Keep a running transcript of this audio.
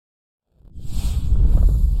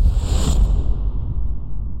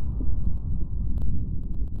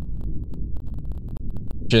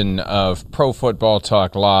Of Pro Football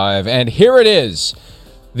Talk Live, and here it is,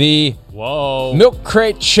 the Milk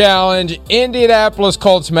Crate Challenge. Indianapolis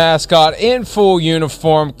Colts mascot in full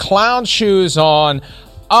uniform, clown shoes on,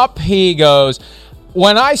 up he goes.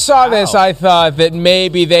 When I saw this, I thought that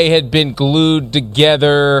maybe they had been glued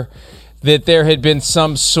together, that there had been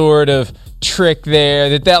some sort of trick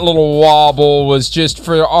there, that little wobble was just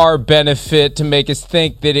for our benefit to make us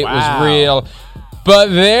think that it was real. But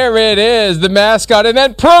there it is, the mascot, and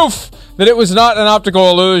then proof that it was not an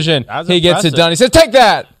optical illusion. He gets it done. He says, take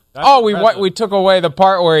that. We took away the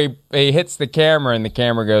part where he hits the camera and the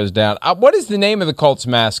camera goes down. What is the name of the Colts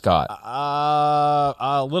mascot?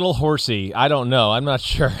 Little Horsey. I don't know. I'm not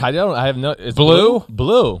sure. I have no. It's Blue?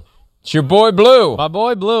 Blue. It's your boy Blue. My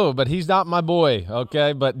boy Blue, but he's not my boy,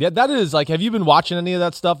 okay? But yeah, that is, like, have you been watching any of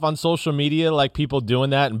that stuff on social media, like people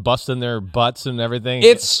doing that and busting their butts and everything?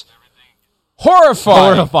 It's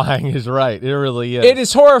horrifying. Horrifying is right. It really is. It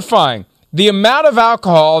is horrifying. The amount of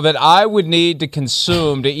alcohol that I would need to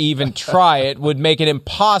consume to even try it would make it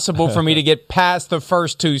impossible for me to get past the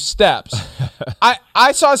first two steps.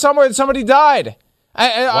 I saw somewhere that somebody died.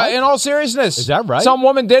 In all seriousness. Is that right? Some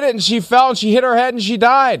woman did it, and she fell, and she hit her head, and she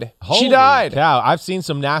died. She died. Cow. I've seen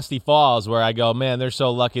some nasty falls where I go, man, they're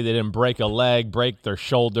so lucky they didn't break a leg, break their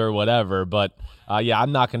shoulder, whatever. But, yeah,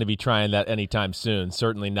 I'm not going to be trying that anytime soon.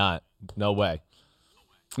 Certainly not. No way.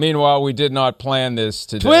 Meanwhile, we did not plan this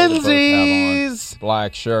today. Twinsies!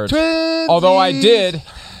 Black shirts. Twinsies! Although I did,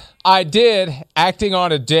 acting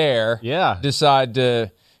on a dare, decide to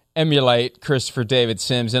emulate Christopher David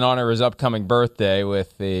Sims in honor of his upcoming birthday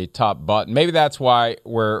with the top button. Maybe that's why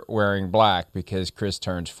we're wearing black, because Chris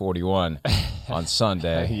turns 41 on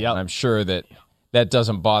Sunday. Yep. And I'm sure that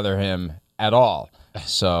doesn't bother him at all.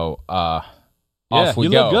 So, off we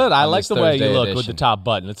you go. Look good. I like the way you look edition. With the top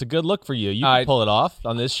button. It's a good look for you. You can pull it off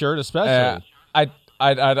on this shirt, especially.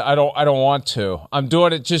 I don't want to. I'm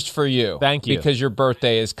doing it just for you. Thank you. Because your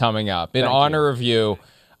birthday is coming up. In honor of you,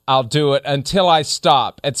 I'll do it until I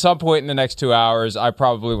stop. At some point in the next 2 hours, I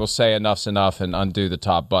probably will say enough's enough and undo the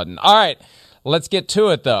top button. All right, let's get to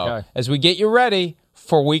it, though. Okay. As we get you ready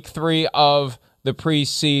for week 3 of the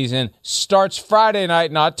preseason. Starts Friday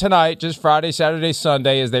night, not tonight, just Friday, Saturday,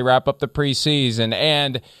 Sunday as they wrap up the preseason.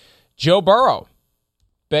 And Joe Burrow,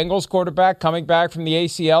 Bengals quarterback, coming back from the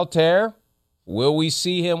ACL tear. Will we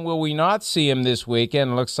see him? Will we not see him this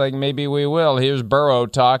weekend? Looks like maybe we will. Here's Burrow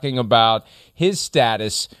talking about his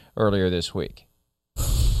status earlier this week.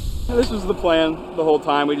 This was the plan the whole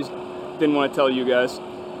time. We just didn't want to tell you guys.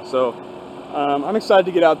 So I'm excited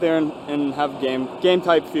to get out there and have a game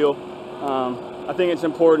type feel. I think it's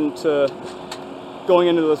important to, going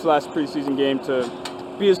into this last preseason game, to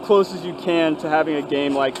be as close as you can to having a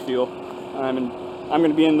game-like feel. And I'm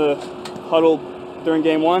going to be in the huddle during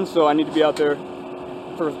game 1, so I need to be out there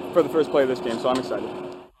for the first play of this game, so I'm excited.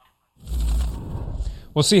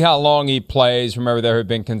 We'll see how long he plays. Remember, there have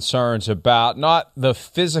been concerns about not the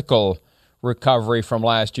physical recovery from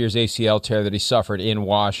last year's ACL tear that he suffered in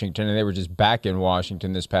Washington, and they were just back in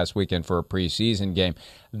Washington this past weekend for a preseason game.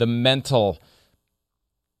 The mental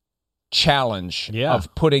challenge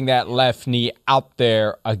of putting that left knee out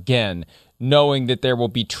there again, knowing that there will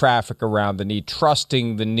be traffic around the knee,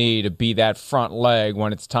 trusting the knee to be that front leg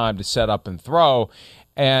when it's time to set up and throw.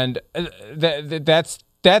 And that's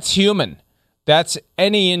human. That's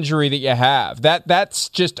any injury that you have. That's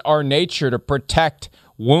just our nature to protect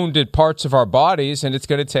wounded parts of our bodies, and it's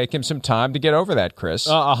going to take him some time to get over that, Chris.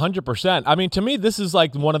 100%. I mean, to me, this is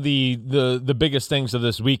like one of the biggest things of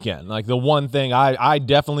this weekend. Like the one thing I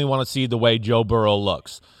definitely want to see the way Joe Burrow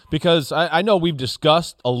looks, because I know we've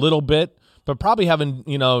discussed a little bit, but probably haven't,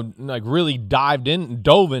 really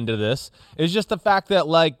dove into this, is just the fact that,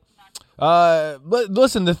 like,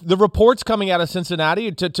 listen, the reports coming out of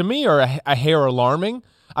Cincinnati, to me, are a hair alarming.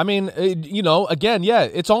 I mean, again,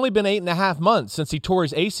 it's only been 8.5 months since he tore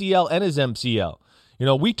his ACL and his MCL.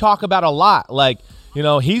 We talk about a lot, like,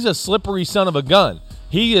 he's a slippery son of a gun.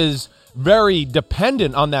 He is very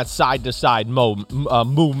dependent on that side-to-side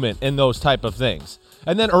movement and those type of things.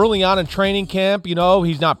 And then early on in training camp,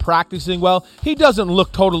 he's not practicing well. He doesn't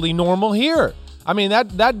look totally normal here. I mean,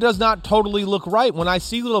 that does not totally look right. When I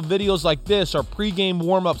see little videos like this or pregame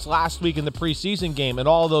warm-ups last week in the preseason game and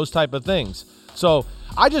all those type of things. So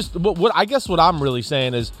I guess what I'm really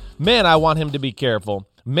saying is, man, I want him to be careful.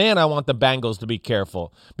 Man, I want the Bengals to be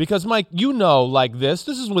careful. Because, Mike, like this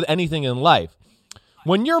is with anything in life.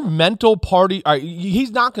 When your mental party, he's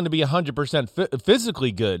not going to be 100%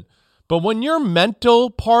 physically good, but when your mental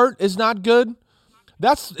part is not good,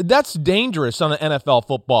 that's dangerous on an NFL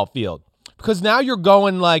football field. Because now you're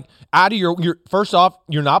going like out of your first off,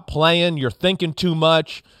 you're not playing, you're thinking too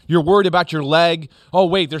much, you're worried about your leg. Oh,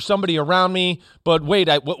 wait, there's somebody around me, but wait,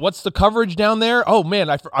 what's the coverage down there? Oh, man,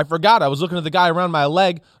 I forgot. I was looking at the guy around my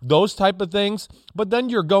leg, those type of things. But then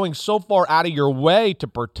you're going so far out of your way to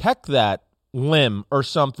protect that limb or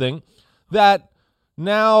something that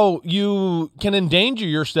now you can endanger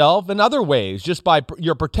yourself in other ways just by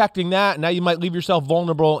you're protecting that. Now you might leave yourself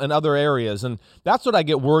vulnerable in other areas. And that's what I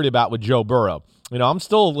get worried about with Joe Burrow. You know, I'm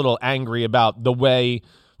still a little angry about the way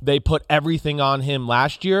they put everything on him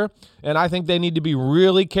last year. And I think they need to be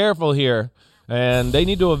really careful here. And they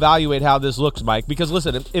need to evaluate how this looks, Mike. Because,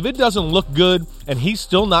 listen, if it doesn't look good and he's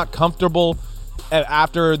still not comfortable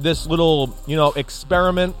after this little,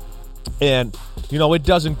 experiment and, it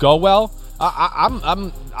doesn't go well,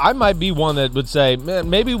 I might be one that would say, man,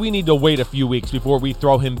 maybe we need to wait a few weeks before we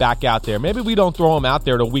throw him back out there. Maybe we don't throw him out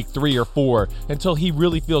there to week 3 or 4 until he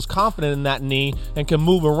really feels confident in that knee and can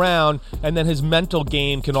move around, and then his mental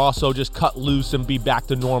game can also just cut loose and be back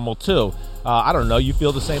to normal too. I don't know. You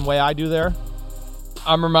feel the same way I do there?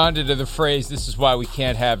 I'm reminded of the phrase, this is why we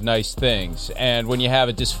can't have nice things. And when you have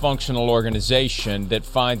a dysfunctional organization that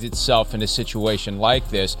finds itself in a situation like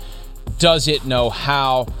this, does it know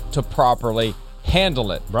how to properly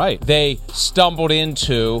handle it? Right. They stumbled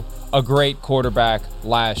into a great quarterback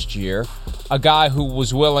last year, a guy who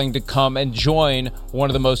was willing to come and join one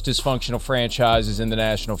of the most dysfunctional franchises in the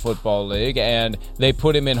National Football League, and they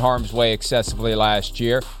put him in harm's way excessively last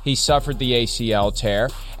year. He suffered the ACL tear.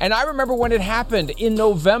 And I remember when it happened in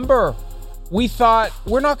November, we thought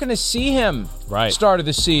we're not going to see him start of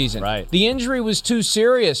the season. Right. The injury was too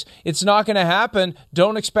serious. It's not going to happen.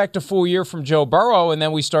 Don't expect a full year from Joe Burrow. And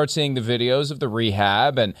then we start seeing the videos of the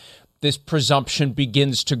rehab, and this presumption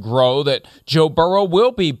begins to grow that Joe Burrow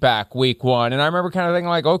will be back week 1. And I remember kind of thinking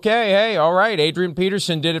like, okay, hey, all right, Adrian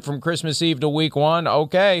Peterson did it from Christmas Eve to week 1.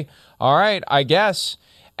 Okay, all right, I guess.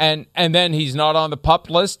 And then he's not on the PUP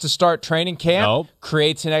list to start training camp. Nope.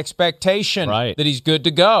 Creates an expectation that he's good to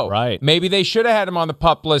go. Right. Maybe they should have had him on the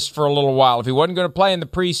PUP list for a little while if he wasn't going to play in the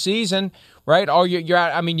preseason. Right? Oh, you're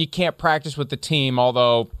out. I mean, you can't practice with the team.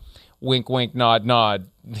 Although, wink, wink, nod, nod.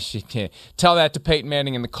 Tell that to Peyton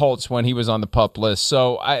Manning and the Colts when he was on the PUP list.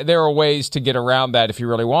 So there are ways to get around that if you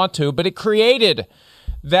really want to. But it created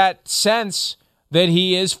that sense that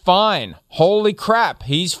he is fine. Holy crap,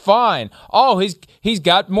 he's fine. Oh, he's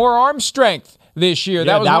got more arm strength this year.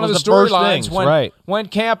 Yeah, that was one of the storylines when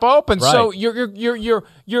camp opened. Right. So you're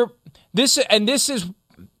this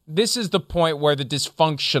is the point where the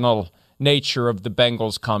dysfunctional nature of the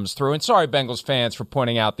Bengals comes through. And sorry, Bengals fans, for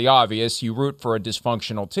pointing out the obvious. You root for a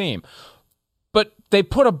dysfunctional team. But they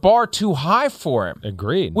put a bar too high for him.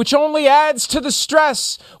 Agreed. Which only adds to the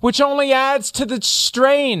stress, which only adds to the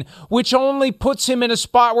strain, which only puts him in a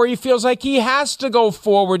spot where he feels like he has to go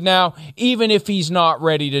forward now, even if he's not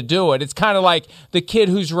ready to do it. It's kind of like the kid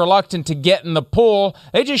who's reluctant to get in the pool.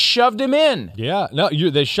 They just shoved him in. Yeah, no,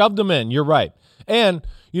 they shoved him in. You're right. And,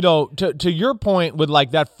 to your point with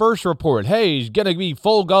like that first report, hey, he's going to be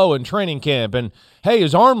full go in training camp, and hey,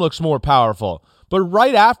 his arm looks more powerful. But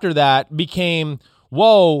right after that became,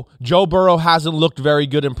 whoa, Joe Burrow hasn't looked very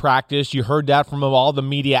good in practice. You heard that from all the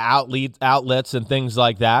media outlets and things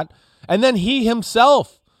like that. And then he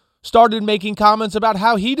himself started making comments about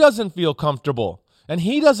how he doesn't feel comfortable and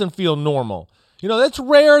he doesn't feel normal. That's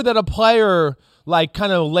rare that a player like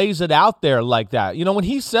kind of lays it out there like that. When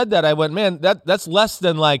he said that, I went, man, that's less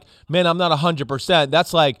than like, man, I'm not 100%.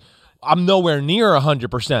 That's like, I'm nowhere near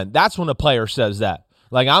 100%. That's when a player says that.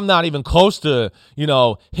 Like, I'm not even close to,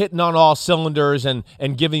 hitting on all cylinders and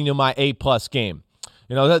giving you my A-plus game.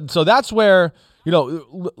 So that's where,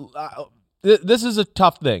 this is a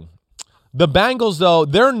tough thing. The Bengals, though,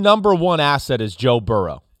 their number one asset is Joe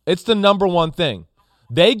Burrow. It's the number one thing.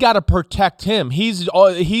 They got to protect him. He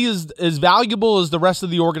is as valuable as the rest of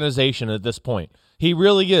the organization at this point. He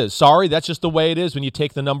really is. Sorry, that's just the way it is when you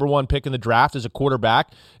take the number 1 pick in the draft as a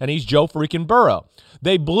quarterback, and he's Joe freaking Burrow.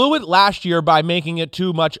 They blew it last year by making it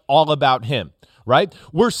too much all about him, right?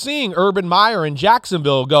 We're seeing Urban Meyer in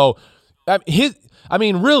Jacksonville go,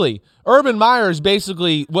 really, Urban Meyer is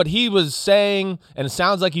basically what he was saying, and it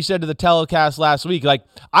sounds like he said to the telecast last week, like,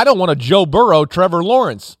 I don't want a Joe Burrow, Trevor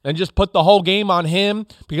Lawrence, and just put the whole game on him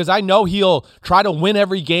because I know he'll try to win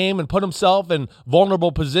every game and put himself in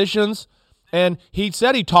vulnerable positions. And he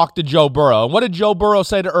said he talked to Joe Burrow. And what did Joe Burrow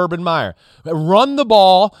say to Urban Meyer? Run the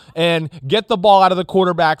ball and get the ball out of the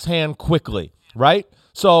quarterback's hand quickly, right?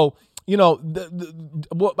 So,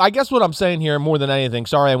 I guess what I'm saying here more than anything,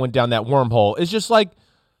 sorry I went down that wormhole, is just like,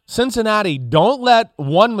 Cincinnati, don't let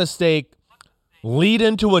one mistake lead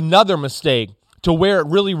into another mistake to where it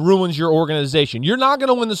really ruins your organization. You're not going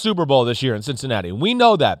to win the Super Bowl this year in Cincinnati. We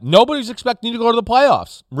know that. Nobody's expecting you to go to the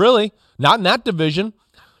playoffs, really. Not in that division.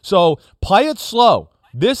 So play it slow.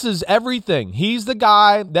 This is everything. He's the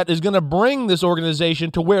guy that is going to bring this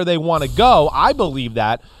organization to where they want to go. I believe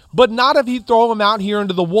that. But not if you throw him out here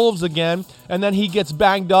into the Wolves again, and then he gets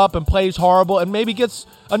banged up and plays horrible and maybe gets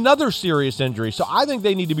another serious injury. So I think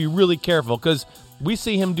they need to be really careful because we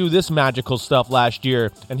see him do this magical stuff last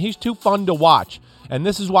year, and he's too fun to watch. And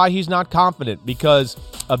this is why he's not confident, because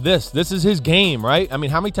of this. This is his game, right? I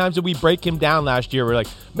mean, how many times did we break him down last year? We're like,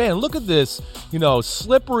 man, look at this,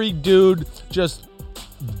 slippery dude just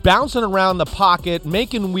bouncing around the pocket,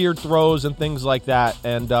 making weird throws and things like that.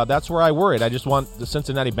 And that's where I worried. I just want the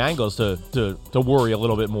Cincinnati Bengals to worry a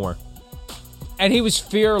little bit more. And he was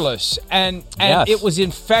fearless, and Yes. it was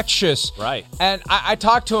infectious. Right. And I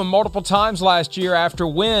talked to him multiple times last year after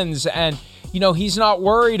wins, and he's not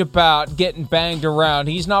worried about getting banged around.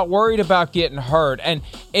 He's not worried about getting hurt. And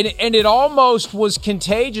it almost was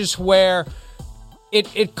contagious where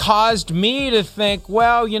it caused me to think,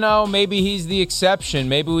 well, maybe he's the exception.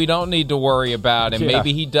 Maybe we don't need to worry about him. Yeah.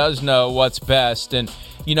 Maybe he does know what's best. And,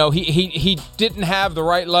 he didn't have the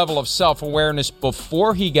right level of self-awareness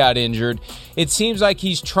before he got injured. It seems like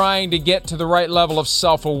he's trying to get to the right level of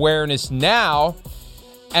self-awareness now.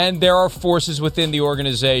 And there are forces within the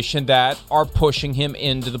organization that are pushing him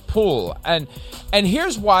into the pool. And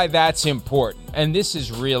here's why that's important. And this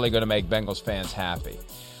is really going to make Bengals fans happy.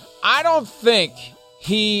 I don't think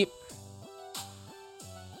he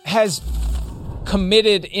has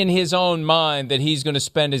committed in his own mind that he's going to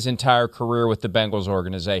spend his entire career with the Bengals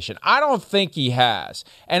organization. I don't think he has.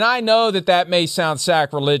 And I know that may sound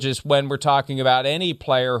sacrilegious when we're talking about any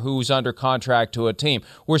player who's under contract to a team.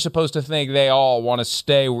 We're supposed to think they all want to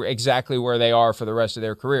stay exactly where they are for the rest of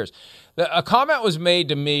their careers. A comment was made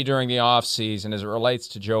to me during the offseason as it relates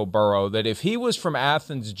to Joe Burrow that if he was from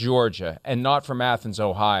Athens, Georgia, and not from Athens,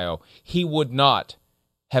 Ohio, he would not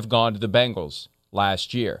have gone to the Bengals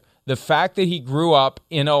last year. The fact that he grew up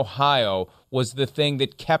in Ohio was the thing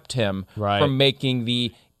that kept him from making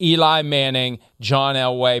the Eli Manning, John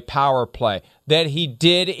Elway power play, that he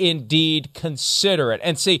did indeed consider it.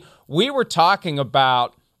 And see, we were talking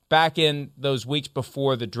about back in those weeks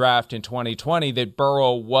before the draft in 2020 that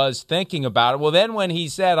Burrow was thinking about it. Well, then when he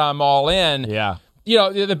said, I'm all in, Yeah.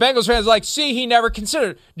 The Bengals fans like, see, he never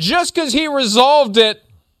considered it. Just because he resolved it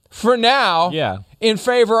for now in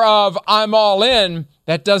favor of I'm all in,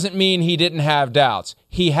 that doesn't mean he didn't have doubts.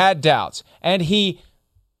 He had doubts, and he,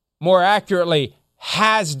 more accurately,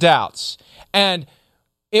 has doubts. And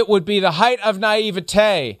it would be the height of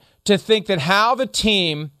naivete to think that how the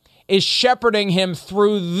team is shepherding him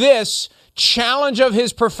through this challenge of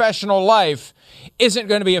his professional life isn't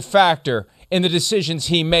going to be a factor in the decisions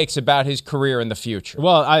he makes about his career in the future.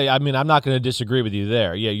 Well, I mean, I'm not going to disagree with you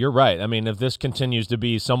there. Yeah, you're right. I mean, if this continues to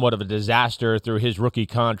be somewhat of a disaster through his rookie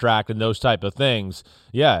contract and those type of things,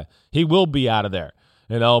 yeah, he will be out of there.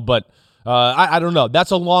 But I don't know.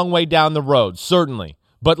 That's a long way down the road, certainly.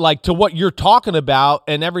 But to what you're talking about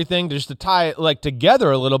and everything, just to tie it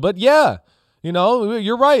together a little bit, yeah,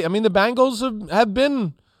 you're right. I mean, the Bengals have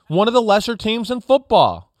been one of the lesser teams in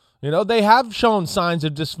football. They have shown signs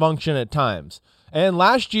of dysfunction at times. And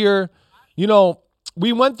last year,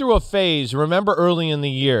 we went through a phase, remember early in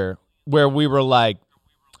the year, where we were like,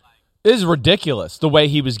 this is ridiculous the way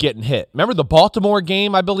he was getting hit. Remember the Baltimore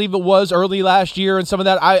game, I believe it was, early last year and some of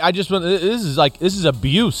that? I just went, this is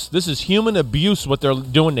abuse. This is human abuse what they're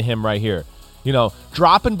doing to him right here.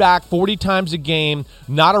 Dropping back 40 times a game,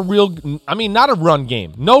 not a run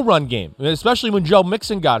game, no run game, especially when Joe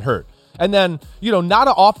Mixon got hurt. And then, not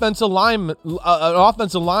an offensive line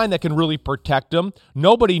that can really protect him.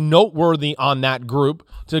 Nobody noteworthy on that group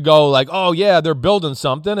to go oh, yeah, they're building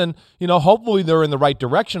something. And, hopefully they're in the right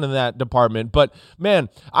direction in that department. But, man,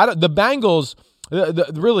 the Bengals,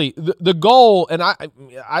 the goal, and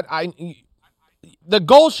the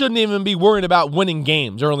goal shouldn't even be worrying about winning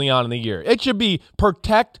games early on in the year. It should be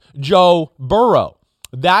protect Joe Burrow.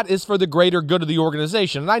 That is for the greater good of the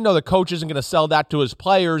organization. And I know the coach isn't going to sell that to his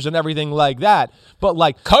players and everything like that. But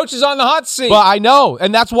coach is on the hot seat. But I know,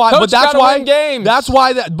 and that's why. Coach gotta win games. That's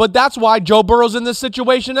why Joe Burrow's in this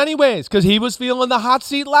situation anyways, because he was feeling the hot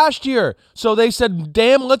seat last year. So they said,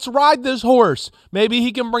 "Damn, let's ride this horse. Maybe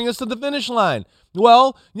he can bring us to the finish line."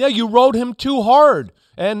 Well, yeah, you rode him too hard,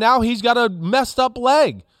 and now he's got a messed up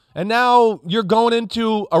leg, and now you're going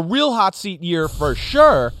into a real hot seat year for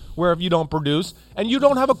sure. Where if you don't produce and you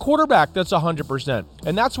don't have a quarterback that's 100%.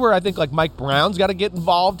 And that's where I think Mike Brown's got to get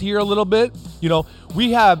involved here a little bit.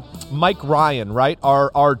 We have Mike Ryan, right?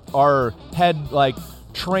 Our head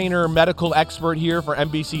trainer, medical expert here for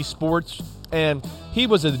NBC Sports. And he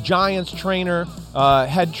was a Giants trainer,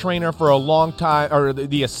 head trainer for a long time, or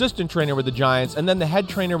the assistant trainer with the Giants, and then the head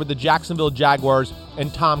trainer with the Jacksonville Jaguars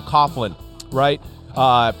and Tom Coughlin, right,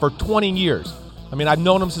 for 20 years. I mean, I've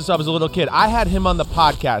known him since I was a little kid. I had him on the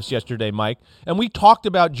podcast yesterday, Mike, and we talked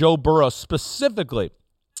about Joe Burrow specifically.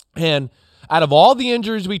 And out of all the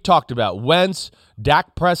injuries we talked about, Wentz,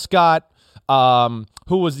 Dak Prescott,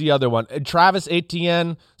 who was the other one? Travis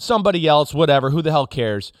Etienne, somebody else, whatever, who the hell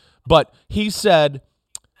cares? But he said,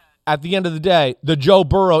 at the end of the day, the Joe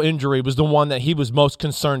Burrow injury was the one that he was most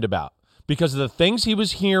concerned about because of the things he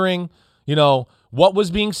was hearing, what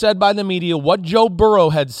was being said by the media, what Joe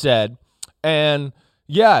Burrow had said. And,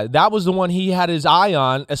 yeah, that was the one he had his eye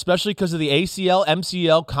on, especially because of the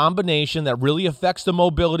ACL-MCL combination that really affects the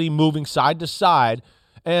mobility moving side to side.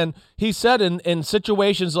 And he said in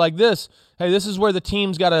situations like this, hey, this is where the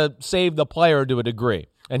team's got to save the player to a degree.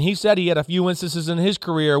 And he said he had a few instances in his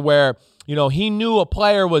career where, he knew a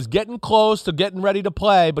player was getting close to getting ready to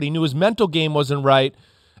play, but he knew his mental game wasn't right.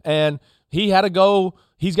 And he had to go,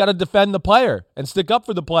 he's got to defend the player and stick up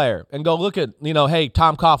for the player and go look at, hey,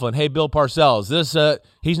 Tom Coughlin, hey, Bill Parcells,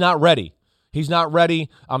 he's not ready. He's not ready.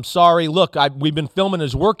 I'm sorry. Look, we've been filming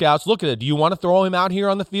his workouts. Look at it. Do you want to throw him out here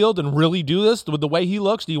on the field and really do this with the way he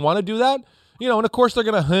looks? Do you want to do that? And of course they're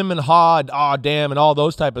going to hem and haw and damn and all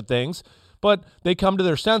those type of things. But they come to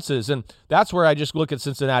their senses, and that's where I just look at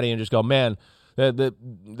Cincinnati and just go, man,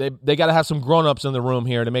 they got to have some grown-ups in the room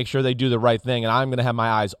here to make sure they do the right thing, and I'm going to have my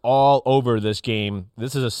eyes all over this game.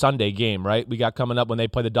 This is a Sunday game, right? We got coming up when they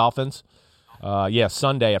play the Dolphins.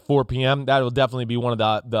 Sunday at 4 p.m. That will definitely be one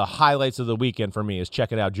of the highlights of the weekend for me is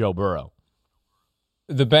checking out Joe Burrow.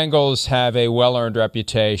 The Bengals have a well-earned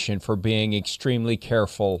reputation for being extremely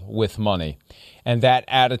careful with money. And that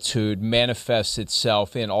attitude manifests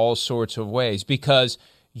itself in all sorts of ways because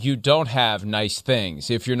you don't have nice things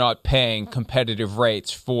if you're not paying competitive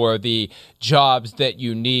rates for the jobs that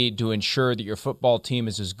you need to ensure that your football team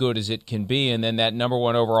is as good as it can be. And then that number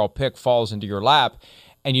one overall pick falls into your lap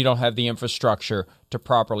and you don't have the infrastructure to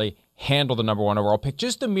properly handle the number one overall pick.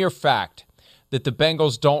 Just the mere fact that the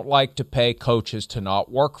Bengals don't like to pay coaches to not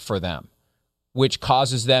work for them, which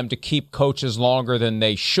causes them to keep coaches longer than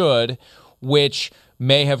they should, which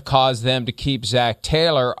may have caused them to keep Zach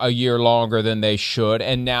Taylor a year longer than they should,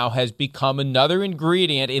 and now has become another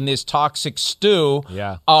ingredient in this toxic stew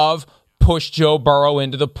of push Joe Burrow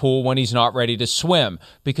into the pool when he's not ready to swim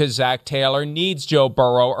because Zach Taylor needs Joe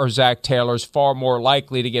Burrow or Zach Taylor's far more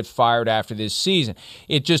likely to get fired after this season.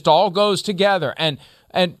 It just all goes together. And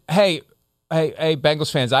hey,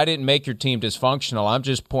 Bengals fans, I didn't make your team dysfunctional. I'm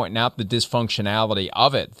just pointing out the dysfunctionality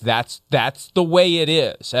of it. That's the way it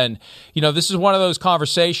is. And, this is one of those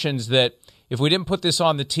conversations that if we didn't put this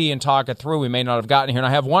on the tee and talk it through, we may not have gotten here. And I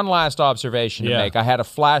have one last observation to make. I had a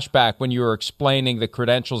flashback when you were explaining the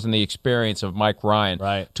credentials and the experience of Mike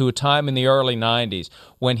Ryan to a time in the early 90s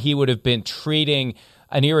when he would have been treating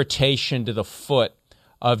an irritation to the foot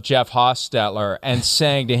of Jeff Hostetler and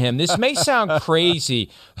saying to him, this may sound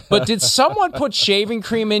crazy, but did someone put shaving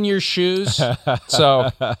cream in your shoes?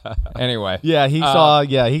 So, anyway. Yeah,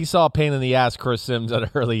 he saw pain in the ass Chris Sims at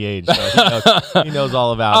an early age. So he knows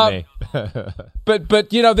all about me. But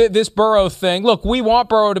this Burrow thing, look, we want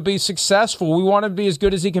Burrow to be successful. We want him to be as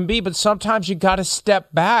good as he can be, but sometimes you got to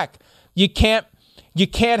step back. You can't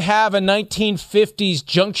have a 1950s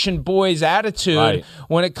Junction Boys attitude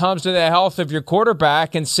when it comes to the health of your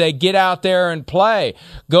quarterback and say, get out there and play.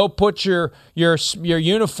 Go put your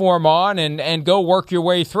uniform on and go work your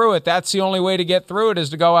way through it. That's the only way to get through it is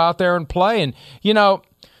to go out there and play. And,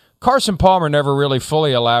 Carson Palmer never really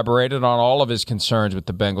fully elaborated on all of his concerns with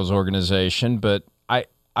the Bengals organization, but I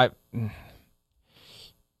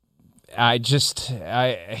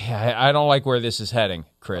don't like where this is heading,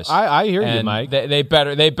 Chris. I hear you, Mike. They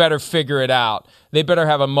better figure it out. They better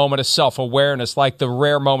have a moment of self-awareness, like the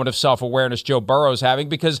rare moment of self-awareness Joe Burrow's having,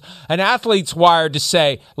 because an athlete's wired to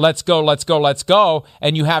say, let's go, let's go, let's go,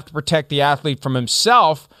 and you have to protect the athlete from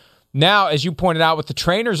himself. Now, as you pointed out, with the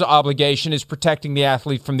trainer's obligation is protecting the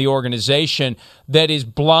athlete from the organization that is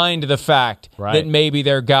blind to the fact that maybe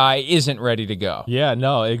their guy isn't ready to go. Yeah,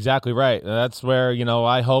 no, exactly right. That's where,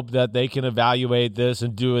 I hope that they can evaluate this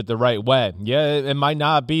and do it the right way. Yeah, it might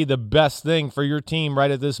not be the best thing for your team right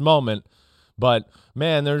at this moment, but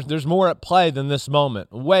man, there's more at play than this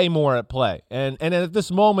moment. Way more at play. And at this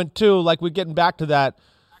moment, too, like we're getting back to that,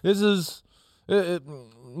 this is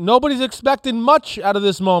nobody's expecting much out of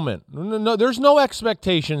this moment. No, there's no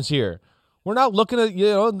expectations here. We're not looking at,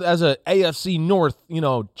 as a AFC North,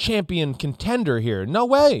 champion contender here. No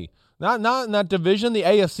way. Not in that division. The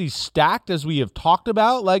AFC's stacked, as we have talked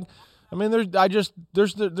about. Like, I mean, there's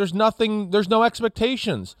nothing, there's no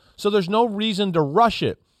expectations. So there's no reason to rush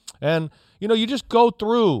it. And, you just go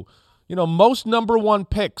through, most number one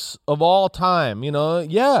picks of all time, you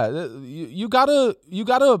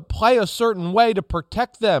gotta play a certain way to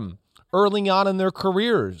protect them early on in their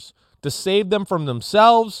careers, to save them from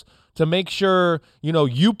themselves, to make sure,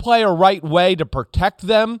 you play a right way to protect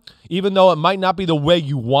them, even though it might not be the way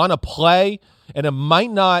you want to play, and it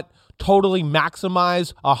might not totally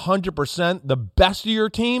maximize 100% the best of your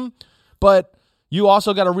team, but you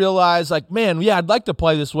also got to realize, like, man, yeah, I'd like to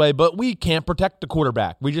play this way, but we can't protect the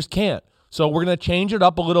quarterback. We just can't. So we're going to change it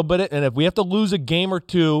up a little bit, and if we have to lose a game or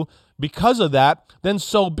two because of that, then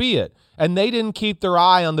so be it. And they didn't keep their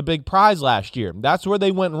eye on the big prize last year. That's where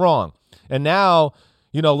they went wrong. And now,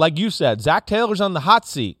 like you said, Zach Taylor's on the hot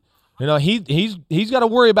seat. He's got to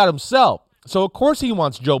worry about himself. So, of course, he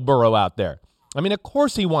wants Joe Burrow out there. I mean, of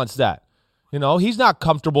course he wants that. He's not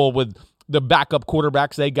comfortable with the backup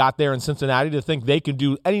quarterbacks they got there in Cincinnati to think they can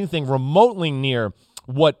do anything remotely near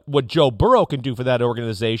what Joe Burrow can do for that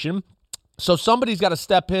organization. So somebody's got to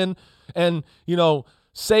step in and,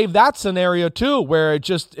 save that scenario too, where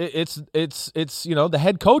it's the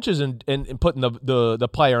head coaches and putting the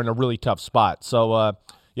player in a really tough spot. So,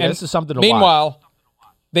 this is something to watch. Meanwhile,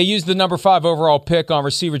 they used the number 5 overall pick on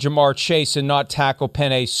receiver Jamar Chase and not tackle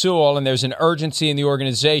Penei Sewell, and there's an urgency in the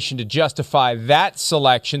organization to justify that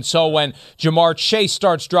selection. So when Jamar Chase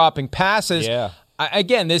starts dropping passes,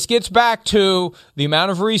 again, this gets back to the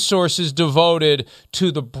amount of resources devoted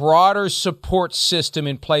to the broader support system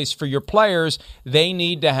in place for your players. They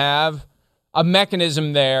need to have a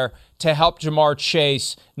mechanism there to help Jamar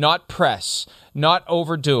Chase not press, not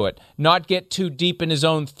overdo it, not get too deep in his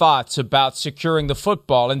own thoughts about securing the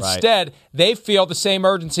football. Instead, they feel the same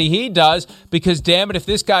urgency he does because, damn it, if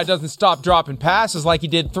this guy doesn't stop dropping passes like he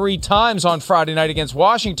did 3 times on Friday night against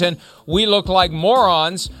Washington, we look like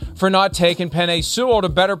morons for not taking Penei Sewell to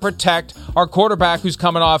better protect our quarterback who's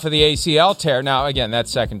coming off of the ACL tear. Now, again, that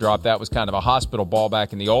second drop, that was kind of a hospital ball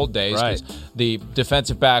back in the old days because the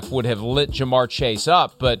defensive back would have lit Jamar Chase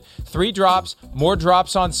up. But 3 drops, more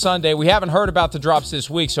drops on Sunday. We haven't heard about the drops this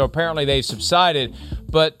week, so apparently they've subsided.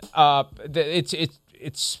 But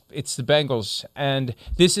it's the Bengals, and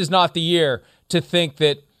this is not the year to think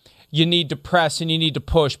that you need to press and you need to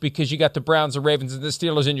push because you got the Browns, the Ravens, and the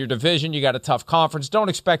Steelers in your division. You got a tough conference. Don't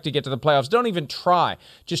expect to get to the playoffs. Don't even try.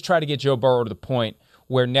 Just try to get Joe Burrow to the point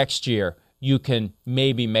where next year you can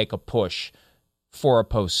maybe make a push for a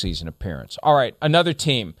postseason appearance. All right, another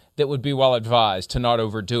team that would be well advised to not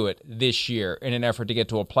overdo it this year in an effort to get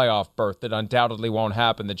to a playoff berth that undoubtedly won't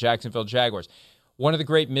happen, the Jacksonville Jaguars. One of the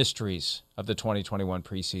great mysteries of the 2021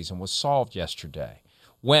 preseason was solved yesterday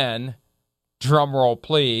when, drum roll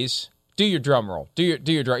please, do your drum roll. Do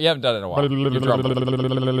your drum. You haven't done it in a while. Your drum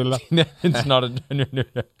roll. It's not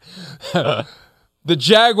a... The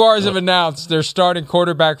Jaguars have announced their starting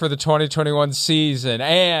quarterback for the 2021 season,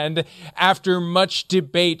 and after much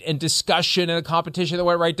debate and discussion and a competition that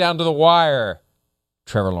went right down to the wire,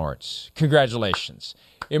 Trevor Lawrence, congratulations,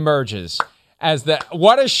 emerges as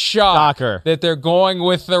what a shocker that they're going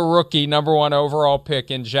with the rookie number 1 overall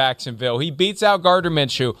pick in Jacksonville. He beats out Gardner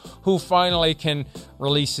Minshew, who finally can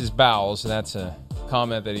release his bowels, and that's a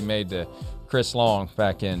comment that he made to Chris Long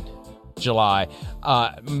back in July.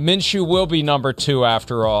 Minshew will be number 2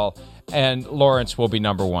 after all, and Lawrence will be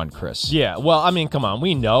number 1, Chris. Yeah, well, I mean, come on,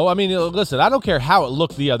 we know. I mean, listen, I don't care how it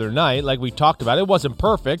looked the other night. Like we talked about, it wasn't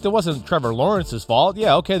perfect. It wasn't Trevor Lawrence's fault.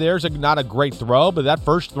 Yeah, okay, there's not a great throw, but that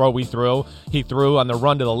first throw he threw on the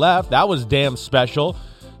run to the left, that was damn special.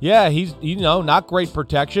 Yeah, he's, not great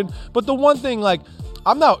protection. But the one thing,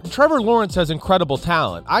 Trevor Lawrence has incredible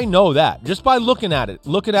talent. I know that just by looking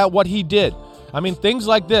at what he did. I mean, things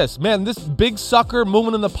like this. Man, this big sucker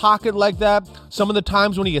moving in the pocket like that, some of the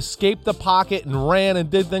times when he escaped the pocket and ran and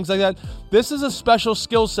did things like that, this is a special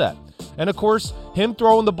skill set. And, of course, him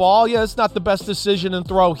throwing the ball, yeah, it's not the best decision and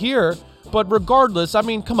throw here, but regardless, I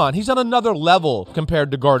mean, come on, he's on another level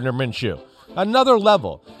compared to Gardner Minshew. Another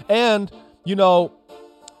level. And,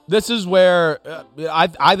 this is where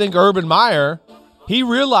I think Urban Meyer, he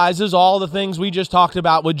realizes all the things we just talked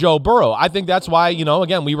about with Joe Burrow. I think that's why,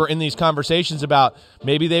 again, we were in these conversations about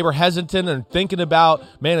maybe they were hesitant and thinking about,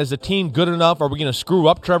 man, is the team good enough? Are we going to screw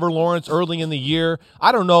up Trevor Lawrence early in the year?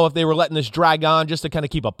 I don't know if they were letting this drag on just to kind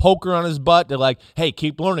of keep a poker on his butt. They're like, hey,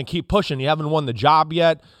 keep learning, keep pushing. You haven't won the job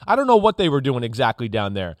yet. I don't know what they were doing exactly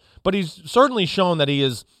down there, but he's certainly shown that he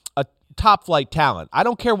is a top-flight talent. I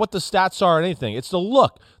don't care what the stats are or anything. It's the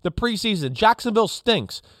look, the preseason. Jacksonville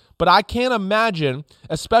stinks. But I can't imagine,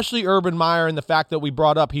 especially Urban Meyer and the fact that we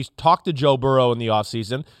brought up, he's talked to Joe Burrow in the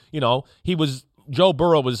offseason. Joe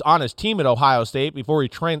Burrow was on his team at Ohio State before he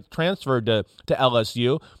transferred to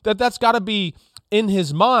LSU. That's got to be in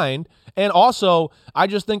his mind. And also, I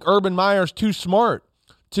just think Urban Meyer's too smart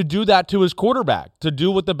to do that to his quarterback, to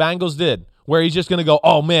do what the Bengals did, where he's just going to go,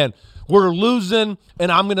 oh, man, we're losing,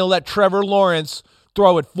 and I'm going to let Trevor Lawrence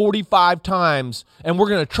throw it 45 times, and we're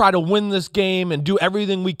going to try to win this game and do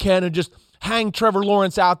everything we can and just hang Trevor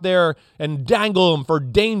Lawrence out there and dangle him for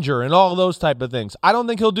danger and all those type of things. I don't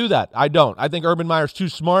think he'll do that. I don't. I think Urban Meyer's too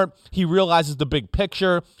smart. He realizes the big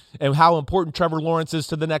picture and how important Trevor Lawrence is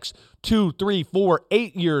to the next 2, 3, 4,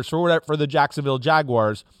 8 years for the Jacksonville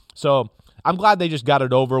Jaguars. So I'm glad they just got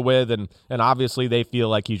it over with, and obviously they feel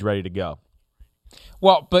like he's ready to go.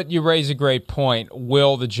 Well, but you raise a great point.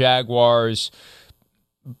 Will the Jaguars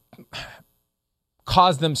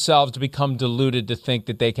cause themselves to become deluded to think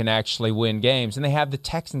that they can actually win games? And they have the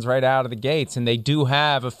Texans right out of the gates, and they do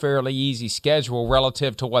have a fairly easy schedule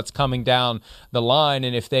relative to what's coming down the line.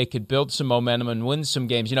 And if they could build some momentum and win some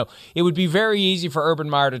games, it would be very easy for Urban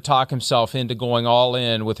Meyer to talk himself into going all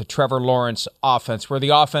in with a Trevor Lawrence offense, where the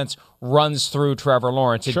offense runs through Trevor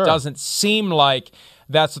Lawrence. It doesn't seem like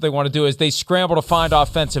that's what they want to do, is they scramble to find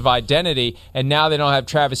offensive identity, and now they don't have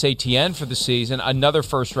Travis Etienne for the season, another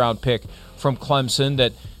first-round pick from Clemson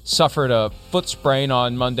that suffered a foot sprain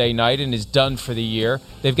on Monday night and is done for the year.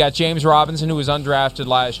 They've got James Robinson, who was undrafted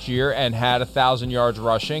last year and had 1,000 yards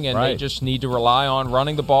rushing, and they just need to rely on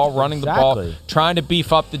running the ball, the ball, trying to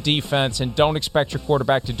beef up the defense, and don't expect your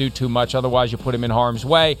quarterback to do too much. Otherwise, you put him in harm's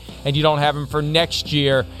way, and you don't have him for next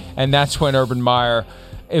year, and that's when Urban Meyer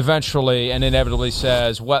eventually and inevitably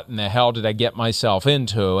says, what in the hell did I get myself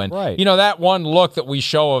into? And, that one look that we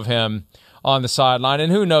show of him on the sideline,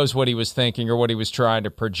 and who knows what he was thinking or what he was trying to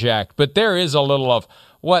project, but there is a little of,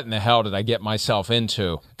 what in the hell did I get myself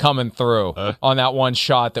into coming through on that one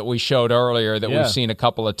shot that we showed earlier that we've seen a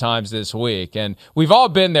couple of times this week. And we've all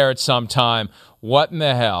been there at some time. What in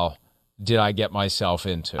the hell did I get myself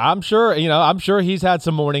into? I'm sure he's had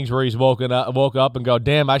some mornings where he's woke up and go,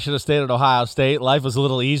 damn, I should have stayed at Ohio State. Life was a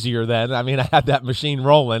little easier then. I mean, I had that machine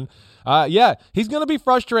rolling. He's going to be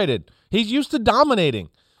frustrated. He's used to dominating.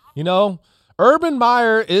 Urban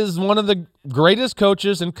Meyer is one of the greatest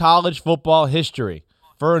coaches in college football history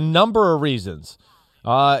for a number of reasons.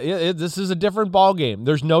 This is a different ballgame.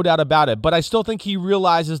 There's no doubt about it. But I still think he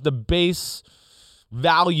realizes the base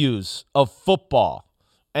values of football.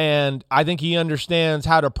 And I think he understands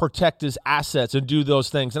how to protect his assets and do those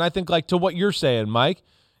things. And I think, like, to what you're saying, Mike,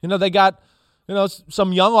 they got,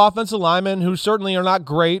 some young offensive linemen who certainly are not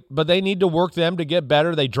great, but they need to work them to get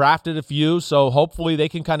better. They drafted a few, so hopefully they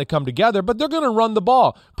can kind of come together. But they're going to run the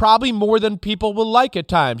ball probably more than people will like at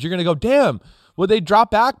times. You're going to go, damn, would they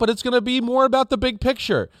drop back? But it's going to be more about the big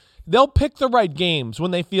picture. They'll pick the right games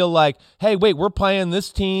when they feel like, hey, wait, we're playing this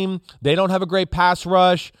team. They don't have a great pass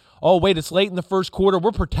rush. Oh, wait, it's late in the first quarter.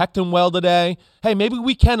 We're protecting well today. Hey, maybe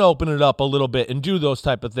we can open it up a little bit and do those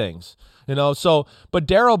type of things. But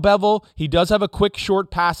Darrell Bevell, he does have a quick,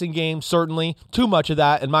 short passing game, certainly. Too much of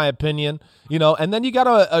that, in my opinion. And then you got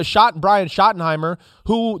Brian Schottenheimer,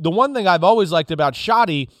 who the one thing I've always liked about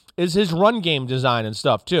Schotty is his run game design and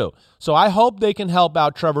stuff, too. So I hope they can help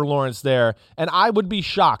out Trevor Lawrence there, and I would be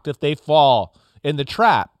shocked if they fall in the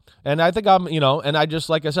trap. And I think and I just,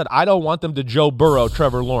 like I said, I don't want them to Joe Burrow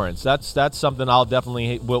Trevor Lawrence. That's something I'll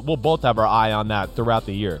definitely, we'll both have our eye on that throughout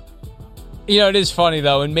the year. It is funny,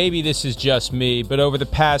 though, and maybe this is just me, but over the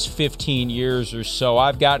past 15 years or so,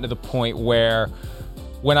 I've gotten to the point where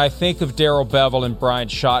when I think of Darrell Bevell and Brian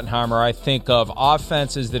Schottenheimer, I think of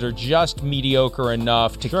offenses that are just mediocre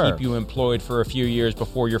enough to keep you employed for a few years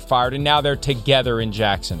before you're fired, and now they're together in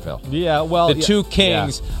Jacksonville. Yeah, well, the two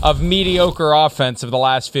kings of mediocre offense of the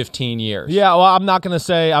last 15 years. Yeah, well, I'm not going to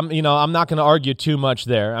say I'm not going to argue too much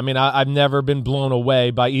there. I mean, I've never been blown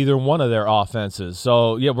away by either one of their offenses.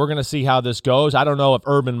 So yeah, we're going to see how this goes. I don't know if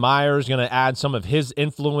Urban Meyer is going to add some of his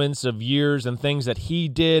influence of years and things that he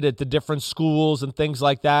did at the different schools and things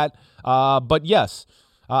like that. But yes,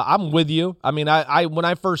 I'm with you. I mean, I when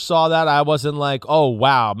I first saw that, I wasn't like, oh,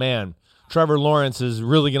 wow, man, Trevor Lawrence is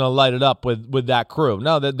really going to light it up with that crew.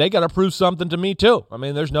 No, they got to prove something to me too. I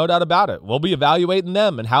mean, there's no doubt about it. We'll be evaluating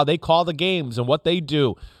them and how they call the games and what they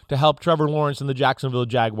do to help Trevor Lawrence and the Jacksonville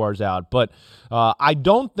Jaguars out. But I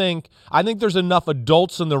think there's enough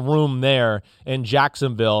adults in the room there in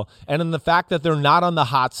Jacksonville, and in the fact that they're not on the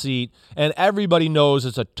hot seat and everybody knows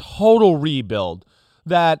it's a total rebuild,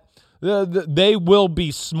 that they will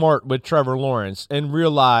be smart with Trevor Lawrence and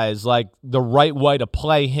realize like the right way to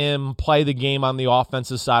play him, play the game on the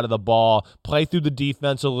offensive side of the ball, play through the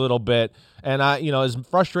defense a little bit. And as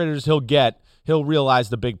frustrated as he'll get, he'll realize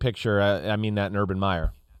the big picture. I mean that in Urban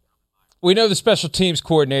Meyer. We know the special teams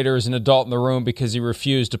coordinator is an adult in the room because he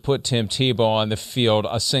refused to put Tim Tebow on the field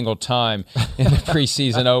a single time in the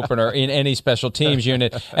preseason opener in any special teams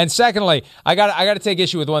unit. And secondly, I got to take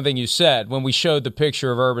issue with one thing you said when we showed the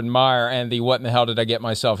picture of Urban Meyer and the what in the hell did I get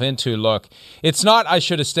myself into look. It's not I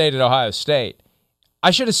should have stayed at Ohio State.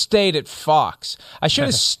 I should have stayed at Fox. I should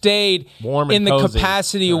have stayed in the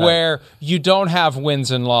capacity where you don't have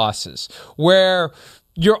wins and losses, where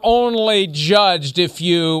you're only judged if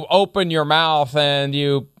you open your mouth and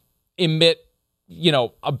you emit,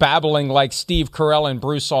 a babbling like Steve Carell and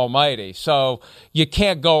Bruce Almighty. So you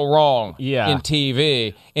can't go wrong in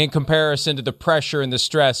TV in comparison to the pressure and the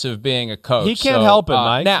stress of being a coach. He can't help it,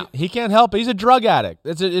 Mike. Now, he can't help it. He's a drug addict.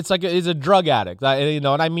 He's a drug addict. And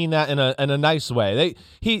I mean that in a nice way.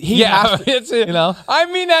 I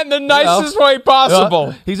mean that in the nicest way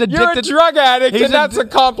possible. He's addicted. You're a drug addict, and that's a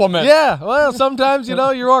compliment. Yeah. Well, sometimes you're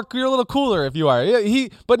a little cooler if you are.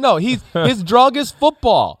 His drug is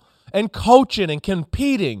football. And coaching and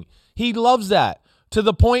competing. He loves that to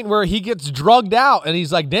the point where he gets drugged out and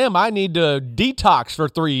he's like, damn, I need to detox for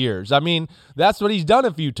 3 years. I mean, that's what he's done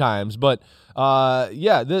a few times. But, we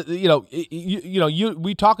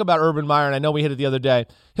talk about Urban Meyer, and I know we hit it the other day.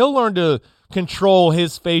 He'll learn to control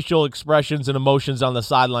his facial expressions and emotions on the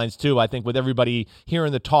sidelines too, I think, with everybody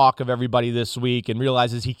hearing the talk of everybody this week and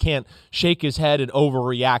realizes he can't shake his head and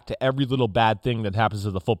overreact to every little bad thing that happens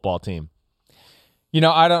to the football team.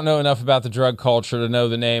 I don't know enough about the drug culture to know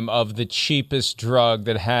the name of the cheapest drug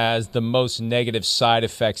that has the most negative side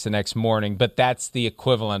effects the next morning, but that's the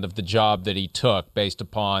equivalent of the job that he took based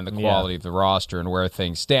upon the quality of the roster and where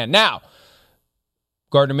things stand. Now,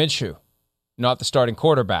 Gardner Minshew, not the starting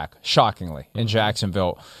quarterback, shockingly, in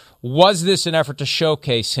Jacksonville. Was this an effort to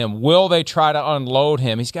showcase him? Will they try to unload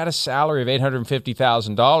him? He's got a salary of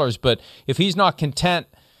 $850,000, but if he's not content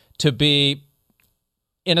to be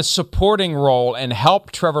in a supporting role and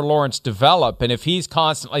help Trevor Lawrence develop, and if he's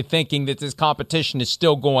constantly thinking that this competition is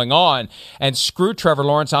still going on and screw Trevor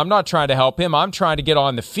Lawrence, I'm not trying to help him, I'm trying to get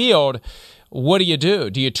on the field, what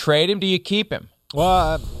do? Do you trade him? Do you keep him?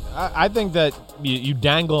 Well, I think that you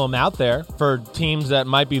dangle him out there for teams that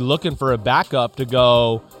might be looking for a backup to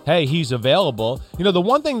go, hey, he's available. The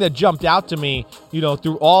one thing that jumped out to me,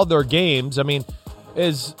 through all their games,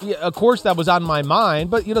 is, of course, that was on my mind,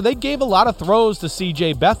 but, they gave a lot of throws to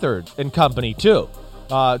C.J. Beathard and company, too,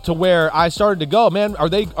 to where I started to go, man, are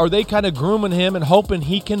they kind of grooming him and hoping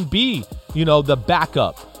he can be, the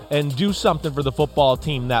backup and do something for the football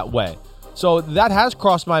team that way? So that has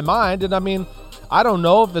crossed my mind, and, I don't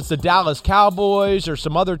know if it's the Dallas Cowboys or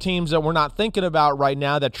some other teams that we're not thinking about right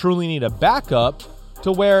now that truly need a backup,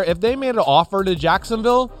 to where if they made an offer to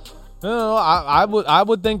Jacksonville, I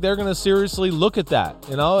would think they're going to seriously look at that.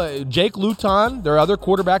 Jake Luton, their other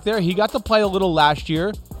quarterback there, he got to play a little last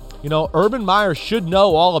year. Urban Meyer should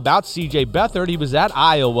know all about C.J. Beathard. He was at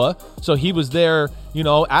Iowa, so he was there,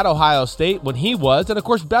 at Ohio State when he was. And, of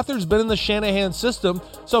course, Beathard's been in the Shanahan system,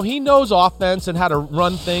 so he knows offense and how to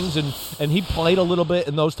run things, and he played a little bit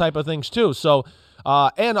in those type of things too. So,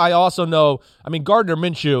 and I also know, Gardner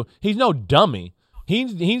Minshew, he's no dummy.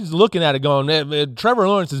 He's looking at it going, Trevor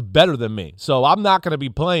Lawrence is better than me, so I'm not going to be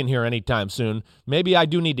playing here anytime soon. Maybe I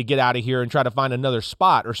do need to get out of here and try to find another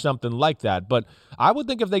spot or something like that. But I would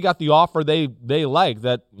think if they got the offer they like,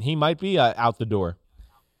 that he might be out the door.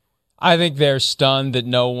 I think they're stunned that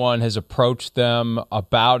no one has approached them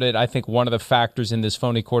about it. I think one of the factors in this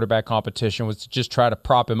phony quarterback competition was to just try to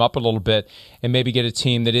prop him up a little bit and maybe get a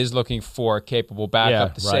team that is looking for a capable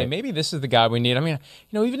backup say, maybe this is the guy we need.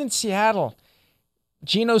 Even in Seattle,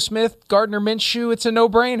 Geno Smith, Gardner Minshew, it's a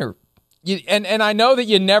no-brainer. And I know that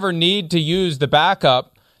you never need to use the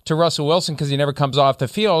backup to Russell Wilson because he never comes off the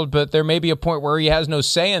field, but there may be a point where he has no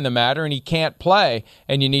say in the matter and he can't play,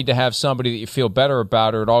 and you need to have somebody that you feel better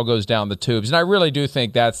about, or it all goes down the tubes. And I really do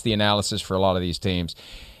think that's the analysis for a lot of these teams.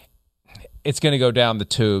 It's going to go down the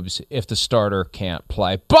tubes if the starter can't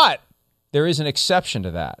play. But there is an exception to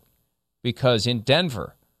that, because in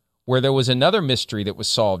Denver, where there was another mystery that was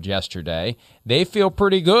solved yesterday, they feel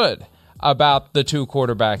pretty good about the two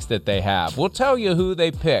quarterbacks that they have. We'll tell you who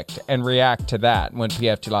they picked and react to that when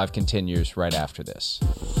PFT Live continues right after this.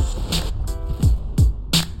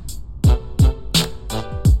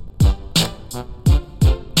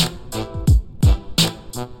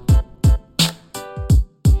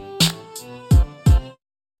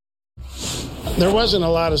 There wasn't a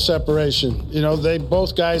lot of separation. You know,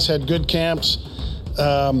 both guys had good camps.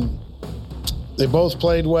 They both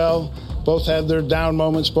played well. Both had their down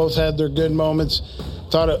moments. Both had their good moments.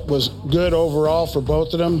 Thought it was good overall for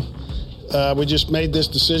both of them. We just made this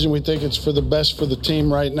decision. We think it's for the best for the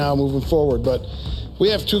team right now moving forward. But we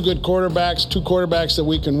have two quarterbacks that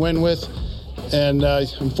we can win with. And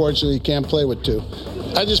unfortunately, you can't play with two.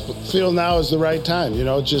 I just feel now is the right time. You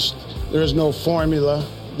know, just there's no formula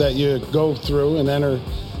that you go through and enter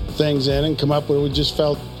things in and come up with. We just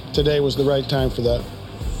felt today was the right time for that.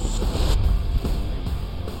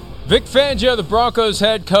 Vic Fangio, the Broncos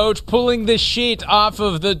head coach, pulling the sheet off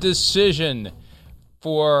of the decision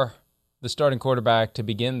for the starting quarterback to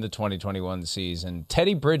begin the 2021 season.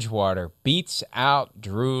 Teddy Bridgewater beats out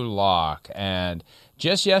Drew Lock. And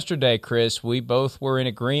just yesterday, Chris, we both were in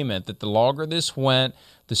agreement that the longer this went,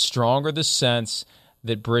 the stronger the sense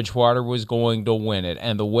that Bridgewater was going to win it.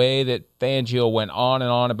 And the way that Fangio went on and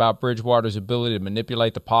on about Bridgewater's ability to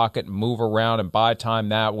manipulate the pocket and move around and buy time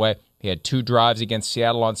that way. He had 2 drives against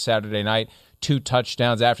Seattle on Saturday night, 2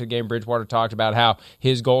 touchdowns. After the game, Bridgewater talked about how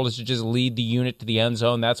his goal is to just lead the unit to the end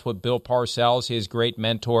zone. That's what Bill Parcells, his great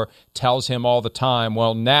mentor, tells him all the time.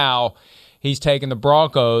 Well, now he's taking the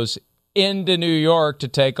Broncos into New York to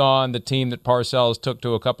take on the team that Parcells took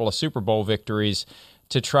to a couple of Super Bowl victories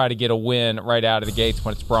to try to get a win right out of the gates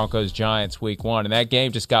when it's Broncos-Giants week 1. And that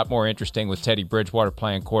game just got more interesting with Teddy Bridgewater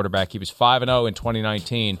playing quarterback. He was 5-0 in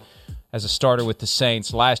 2019 as a starter with the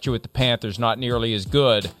Saints. Last year with the Panthers, not nearly as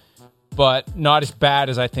good, but not as bad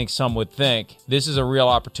as I think some would think. This is a real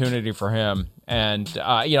opportunity for him. And,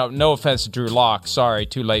 no offense to Drew Lock. Sorry,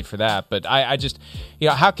 too late for that. But I just,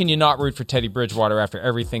 how can you not root for Teddy Bridgewater after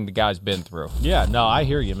everything the guy's been through? Yeah, no, I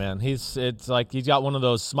hear you, man. It's like he's got one of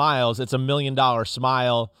those smiles. It's $1 million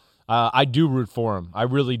smile. I do root for him. I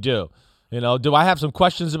really do. Do I have some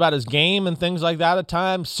questions about his game and things like that at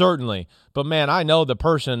times? Certainly. But, man, I know the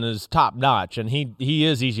person is top-notch, and he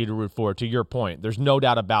is easy to root for, to your point. There's no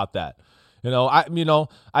doubt about that.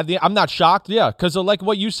 I'm not shocked, because like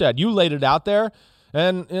what you said, you laid it out there.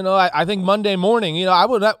 And, I think Monday morning,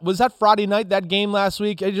 was that Friday night, that game last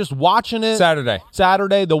week? Just watching it.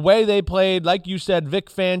 Saturday, the way they played, like you said, Vic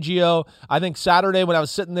Fangio. I think Saturday when I was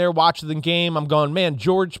sitting there watching the game, I'm going, man,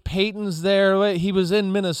 George Payton's there. He was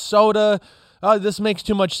in Minnesota. This makes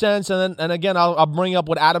too much sense. And again, I'll bring up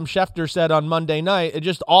what Adam Schefter said on Monday night. It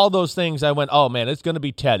just all those things, I went, oh, man, it's going to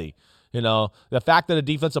be Teddy. The fact that a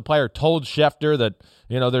defensive player told Schefter that,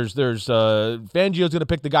 there's Fangio's going to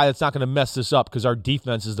pick the guy that's not going to mess this up because our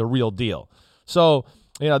defense is the real deal. So,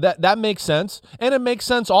 that makes sense. And it makes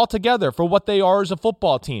sense altogether for what they are as a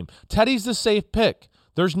football team. Teddy's the safe pick.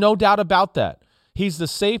 There's no doubt about that. He's the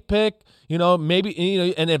safe pick.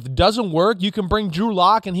 Maybe, and if it doesn't work, you can bring Drew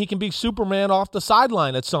Lock and he can be Superman off the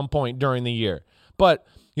sideline at some point during the year. But,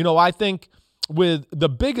 I think with the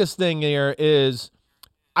biggest thing here is,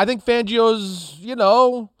 I think Fangio's,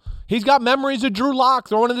 he's got memories of Drew Lock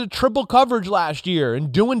throwing into triple coverage last year and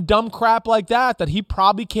doing dumb crap like that he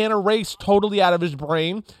probably can't erase totally out of his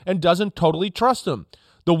brain and doesn't totally trust him.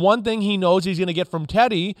 The one thing he knows he's going to get from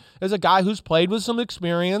Teddy is a guy who's played with some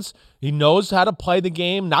experience. He knows how to play the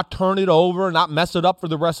game, not turn it over, not mess it up for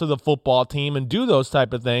the rest of the football team and do those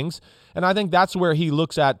type of things. And I think that's where he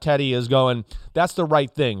looks at Teddy as going, that's the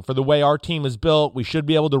right thing. For the way our team is built, we should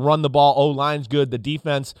be able to run the ball. O-line's good. The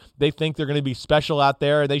defense, they think they're going to be special out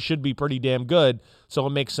there. They should be pretty damn good. So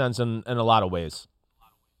it makes sense in a lot of ways.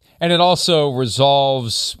 And it also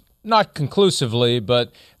resolves, not conclusively,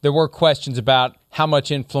 but there were questions about how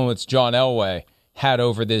much influence John Elway had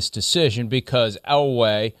over this decision, because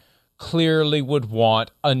Elway clearly would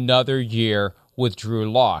want another year with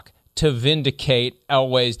Drew Lock to vindicate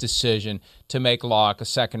Elway's decision to make Lock a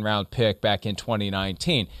second-round pick back in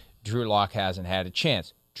 2019. Drew Lock hasn't had a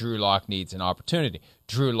chance. Drew Lock needs an opportunity.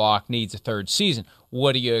 Drew Lock needs a third season.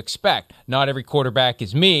 What do you expect? Not every quarterback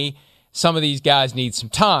is me. Some of these guys need some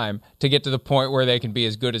time to get to the point where they can be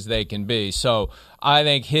as good as they can be. So I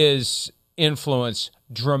think his influence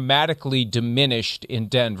dramatically diminished in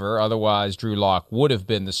Denver. Otherwise, Drew Lock would have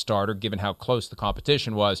been the starter, given how close the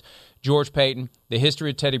competition was. George Payton, the history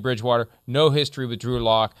of Teddy Bridgewater, no history with Drew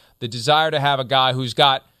Lock, the desire to have a guy who's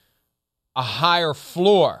got a higher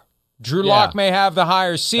floor. Drew Lock may have the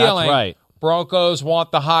higher ceiling. That's right. Broncos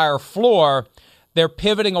want the higher floor. They're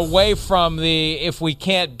pivoting away from the if we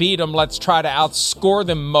can't beat them, let's try to outscore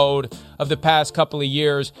them mode of the past couple of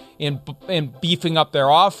years in beefing up their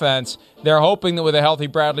offense. They're hoping that with a healthy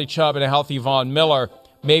Bradley Chubb and a healthy Von Miller,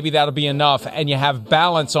 maybe that'll be enough, and you have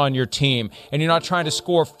balance on your team, and you're not trying to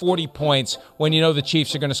score 40 points when you know the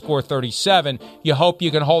Chiefs are going to score 37. You hope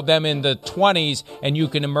you can hold them in the 20s, and you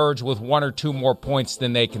can emerge with 1 or 2 more points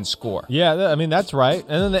than they can score. Yeah, I mean, that's right.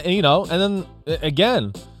 And then,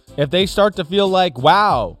 again, if they start to feel like,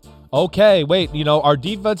 wow, okay, wait, our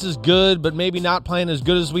defense is good, but maybe not playing as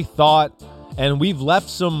good as we thought, and we've left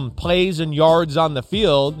some plays and yards on the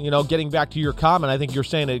field, getting back to your comment, I think you're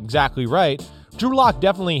saying it exactly right. Drew Lock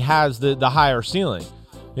definitely has the higher ceiling,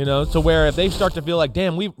 to where if they start to feel like,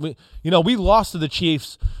 damn, we lost to the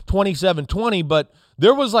Chiefs 27-20, but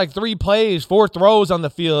there was like 3 plays, 4 throws on the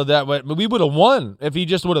field that we would have won if he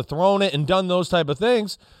just would have thrown it and done those type of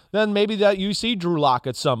things, then maybe that you see Drew Lock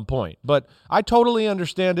at some point. But I totally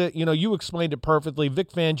understand it. You explained it perfectly.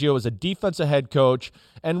 Vic Fangio is a defensive head coach,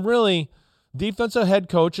 and really defensive head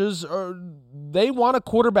coaches, they want a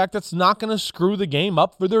quarterback that's not going to screw the game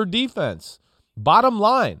up for their defense. Bottom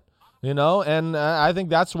line, and I think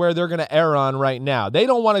that's where they're going to err on right now. They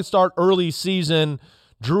don't want to start early season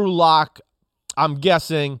Drew Lock, I'm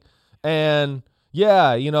guessing, and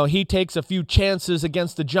yeah, he takes a few chances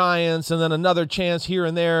against the Giants and then another chance here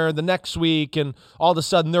and there the next week, and all of a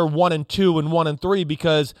sudden they're 1-2 and 1-3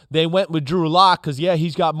 because they went with Drew Lock because, yeah,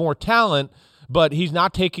 he's got more talent, but he's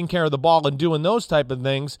not taking care of the ball and doing those type of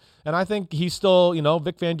things. And I think he's still,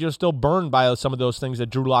 Vic Fangio is still burned by some of those things that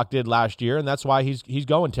Drew Lock did last year, and that's why he's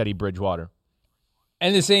going Teddy Bridgewater.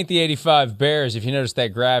 And this ain't the 85 Bears. If you notice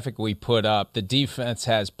that graphic we put up, the defense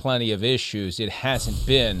has plenty of issues. It hasn't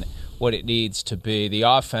been what it needs to be. The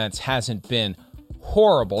offense hasn't been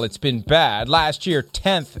horrible. It's been bad. Last year,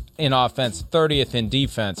 10th in offense, 30th in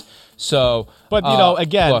defense. So, but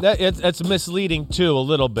again, it's misleading too a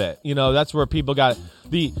little bit. That's where people got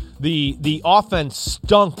the offense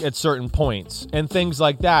stunk at certain points and things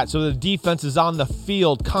like that. So the defense is on the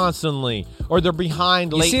field constantly, or they're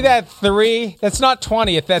behind. You see that 3? That's not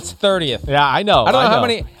 20th. That's 30th. Yeah, I know. I don't know how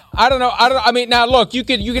many. I don't know. I mean, now look, you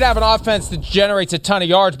could have an offense that generates a ton of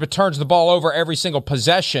yards but turns the ball over every single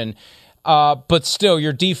possession. But still,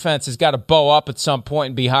 your defense has got to bow up at some point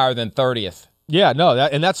and be higher than 30th. Yeah, no,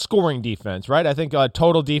 and that's scoring defense, right? I think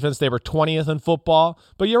total defense, they were 20th in football.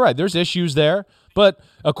 But you're right, there's issues there. But,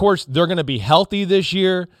 of course, they're going to be healthy this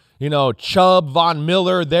year. Chubb, Von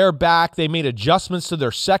Miller, they're back. They made adjustments to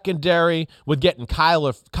their secondary with getting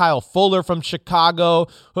Kyle Fuller from Chicago.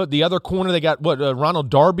 The other corner, they got, Ronald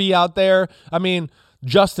Darby out there. I mean,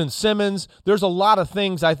 Justin Simmons. There's a lot of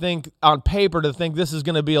things, I think, on paper to think this is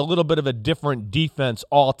going to be a little bit of a different defense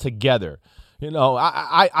altogether.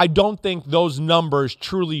 I don't think those numbers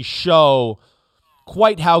truly show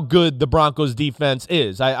quite how good the Broncos defense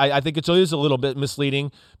is. I think it is a little bit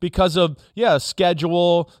misleading because of,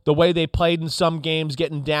 schedule, the way they played in some games,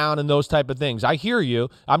 getting down and those type of things. I hear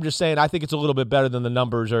you. I'm just saying I think it's a little bit better than the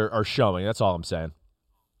numbers are showing. That's all I'm saying.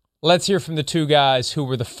 Let's hear from the 2 guys who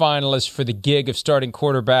were the finalists for the gig of starting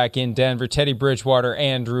quarterback in Denver, Teddy Bridgewater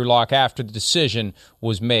and Drew Lock, after the decision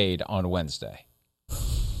was made on Wednesday.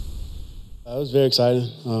 I was very excited.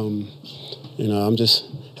 I'm just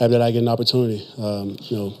happy that I get an opportunity.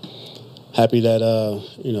 Happy that,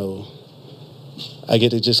 I get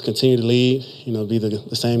to just continue to lead, be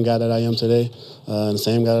the same guy that I am today and the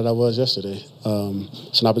same guy that I was yesterday.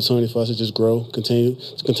 It's an opportunity for us to just grow, continue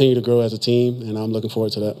to grow as a team, and I'm looking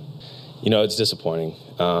forward to that. It's disappointing.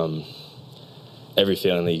 Every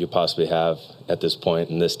feeling that you could possibly have at this point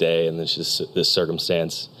in this day and this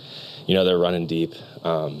circumstance. They're running deep.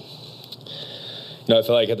 I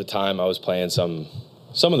feel like at the time I was playing some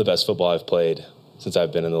of the best football I've played since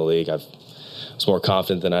I've been in the league. I was more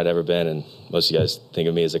confident than I'd ever been, and most of you guys think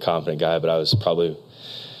of me as a confident guy, but I was probably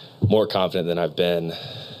more confident than I've been,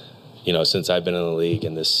 since I've been in the league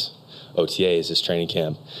and this OTAs, this training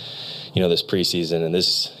camp, this preseason, and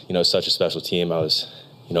this, such a special team. I was,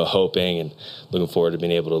 hoping and looking forward to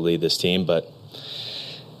being able to lead this team, but,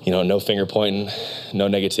 no finger pointing, no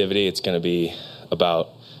negativity. It's going to be about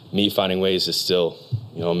me finding ways to still,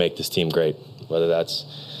 make this team great, whether that's,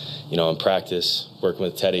 in practice, working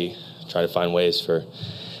with Teddy, trying to find ways for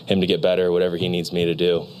him to get better, whatever he needs me to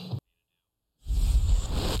do.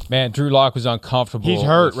 Man, Drew Lock was uncomfortable. He's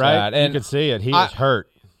hurt, right? That. And you can see it. He is hurt.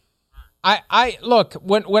 I look,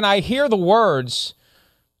 when I hear the words,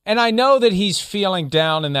 and I know that he's feeling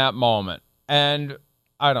down in that moment, and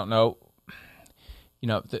I don't know,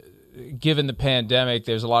 given the pandemic,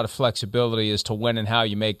 there's a lot of flexibility as to when and how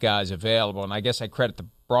you make guys available. And I guess I credit the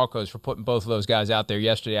Broncos for putting both of those guys out there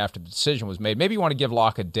yesterday after the decision was made. Maybe you want to give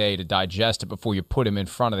Lock a day to digest it before you put him in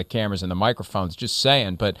front of the cameras and the microphones, just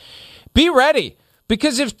saying. But be ready.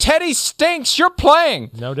 Because if Teddy stinks, you're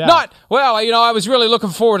playing. No doubt. Not, well, I was really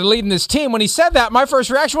looking forward to leading this team. When he said that, my first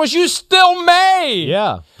reaction was, you still may.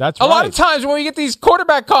 Yeah, that's right. A lot of times when we get these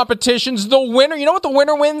quarterback competitions, the winner, you know what the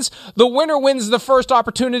winner wins? The winner wins the first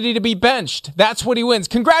opportunity to be benched. That's what he wins.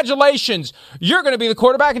 Congratulations. You're going to be the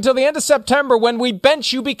quarterback until the end of September when we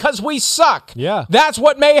bench you because we suck. Yeah. That's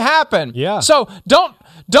what may happen. Yeah. So don't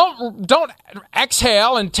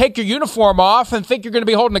exhale and take your uniform off and think you're going to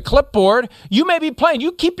be holding a clipboard. You may be playing.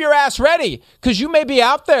 You keep your ass ready because you may be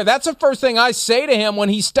out there. That's the first thing I say to him when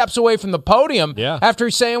he steps away from the podium after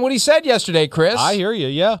he's saying what he said yesterday, Chris. I hear you.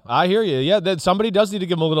 Yeah, I hear you. Yeah, that somebody does need to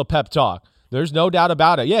give him a little pep talk. There's no doubt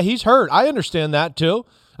about it. Yeah, he's hurt. I understand that too.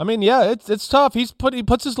 I mean, yeah, it's tough. He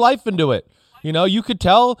puts his life into it. You could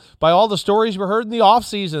tell by all the stories we heard in the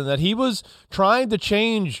offseason that he was trying to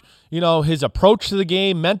change his approach to the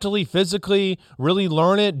game mentally, physically, really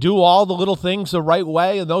learn it, do all the little things the right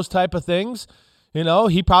way and those type of things.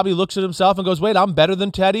 He probably looks at himself and goes, wait, I'm better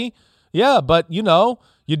than Teddy? Yeah, but, you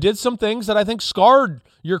did some things that I think scarred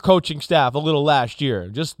your coaching staff a little last year.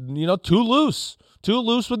 Just, too loose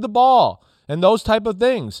with the ball and those type of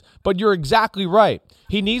things. But you're exactly right.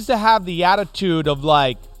 He needs to have the attitude of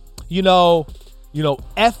like,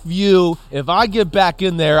 F you, if I get back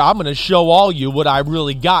in there, I'm going to show all you what I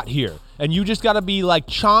really got here. And you just got to be like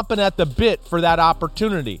chomping at the bit for that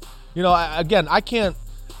opportunity. My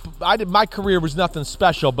career was nothing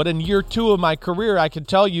special, but in year 2 of my career, I can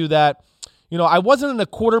tell you that, I wasn't in a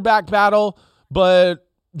quarterback battle, but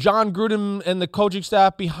John Gruden and the coaching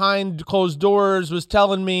staff behind closed doors was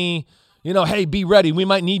telling me, hey, be ready. We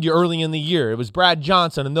might need you early in the year. It was Brad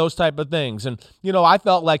Johnson and those type of things. And, I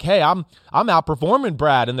felt like, hey, I'm outperforming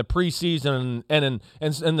Brad in the preseason and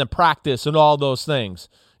in the practice and all those things.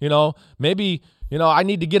 Maybe, I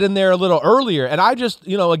need to get in there a little earlier. And I just,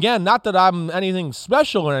 again, not that I'm anything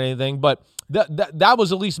special or anything, but that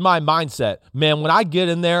was at least my mindset. Man, when I get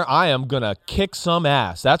in there, I am going to kick some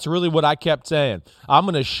ass. That's really what I kept saying. I'm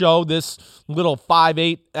going to show this little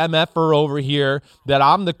 5'8" MFer over here that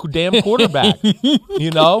I'm the damn quarterback,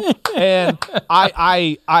 And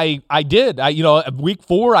I did. Week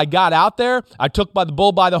 4, I got out there. I took the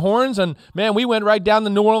bull by the horns, and, man, we went right down the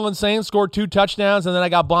New Orleans Saints, scored 2 touchdowns, and then I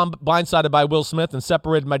got blindsided by Will Smith and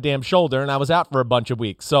separated my damn shoulder, and I was out for a bunch of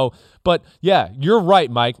weeks. So, but, yeah, you're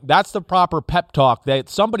right, Mike. That's the proper pep talk that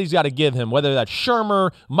somebody's got to give him, whether that's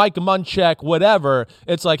Shermer, Mike Munchak, whatever.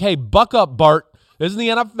 It's like, hey, buck up, Bart. This is the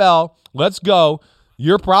NFL. Let's go.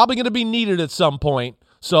 You're probably going to be needed at some point,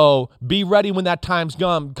 so be ready when that time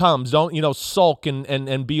comes. Don't, sulk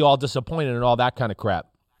and be all disappointed and all that kind of crap.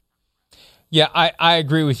 Yeah, I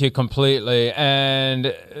agree with you completely,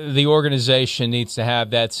 and the organization needs to have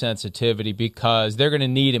that sensitivity because they're going to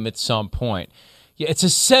need him at some point. Yeah, it's a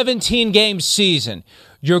 17-game season.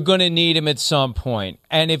 You're going to need him at some point,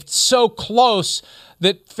 and if it's so close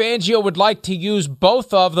that Fangio would like to use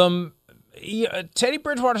both of them, Teddy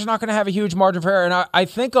Bridgewater's not going to have a huge margin for error. And I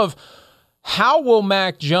think of how will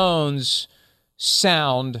Mac Jones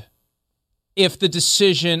sound if the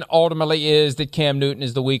decision ultimately is that Cam Newton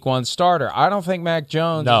is the Week 1 starter. I don't think Mac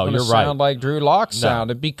Jones is going to sound like Drew Lock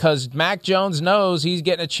sounded because Mac Jones knows he's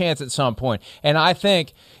getting a chance at some point. And I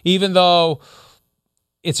think even though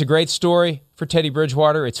it's a great story for Teddy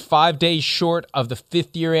Bridgewater, it's 5 days short of the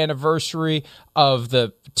 5th-year anniversary of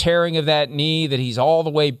the tearing of that knee, that he's all the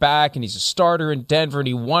way back and he's a starter in Denver and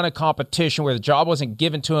he won a competition where the job wasn't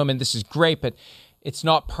given to him, and this is great, but it's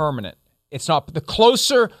not permanent. It's not. The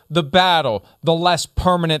closer the battle, the less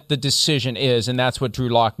permanent the decision is, and that's what Drew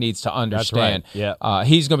Lock needs to understand. That's right. Yeah.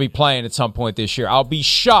 He's going to be playing at some point this year. I'll be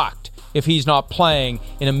shocked if he's not playing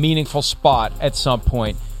in a meaningful spot at some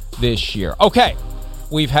point this year. Okay,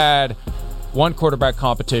 we've had one quarterback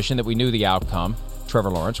competition that we knew the outcome,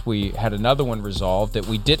 Trevor Lawrence. We had another one resolved that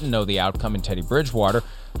we didn't know the outcome in Teddy Bridgewater.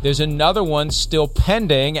 There's another one still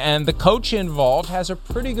pending, and the coach involved has a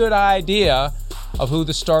pretty good idea of who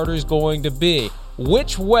the starter is going to be.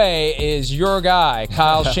 Which way is your guy,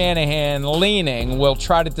 Kyle Shanahan, leaning? We'll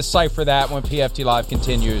try to decipher that when PFT Live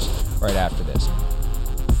continues right after this.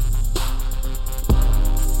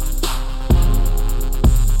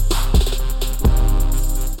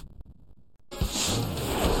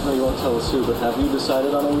 You won't tell us who, but have you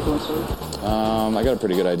decided on a Week 1 starter? I got a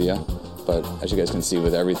pretty good idea, but as you guys can see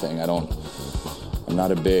with everything, I don't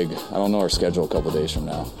know our schedule a couple days from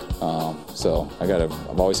now. So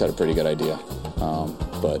I've always had a pretty good idea.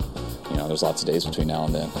 But there's lots of days between now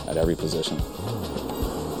and then at every position.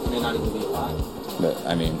 It may not even be a lot. But,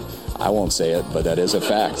 I won't say it, but that is a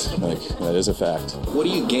fact. That is a fact. What do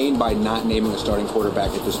you gain by not naming a starting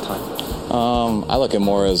quarterback at this time? I look at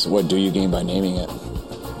more as what do you gain by naming it?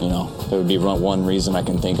 there would be one reason I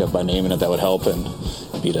can think of by naming it that would help, and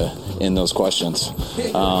it'd be to end those questions.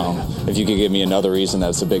 If you could give me another reason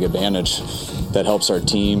that's a big advantage that helps our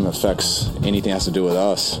team, affects anything that has to do with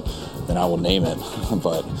us, then I will name it.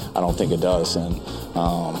 But I don't think it does. And,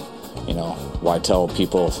 why tell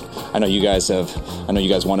people? I know you guys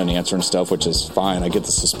want an answer and stuff, which is fine. I get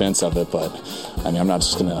the suspense of it, but I'm not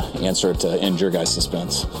just going to answer it to end your guys'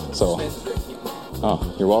 suspense. So,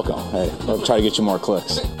 you're welcome. Hey, I'll try to get you more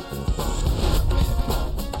clicks.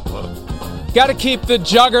 Got to keep the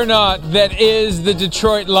juggernaut that is the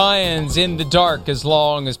Detroit Lions in the dark as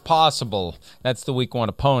long as possible. That's the week 1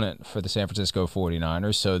 opponent for the San Francisco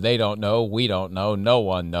 49ers, so they don't know, we don't know, no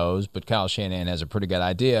one knows, but Kyle Shanahan has a pretty good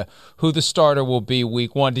idea who the starter will be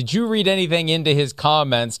week 1. Did you read anything into his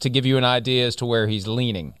comments to give you an idea as to where he's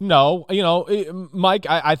leaning? No. Mike,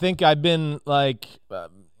 I think I've been like,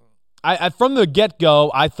 from the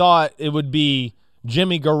get-go, I thought it would be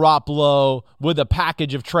Jimmy Garoppolo with a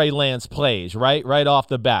package of Trey Lance plays, right off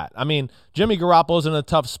the bat. Jimmy Garoppolo's in a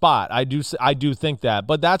tough spot. I do think that,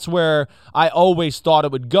 but that's where I always thought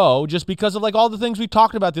it would go, just because of all the things we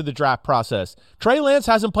talked about through the draft process. Trey Lance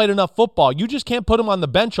hasn't played enough football. You just can't put him on the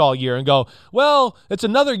bench all year and go, well, it's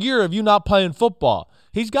another year of you not playing football.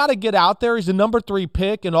 He's got to get out there. He's a number 3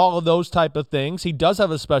 pick and all of those type of things. He does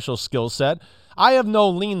have a special skill set. I have no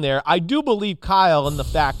lean there. I do believe Kyle in the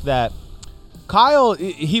fact that Kyle,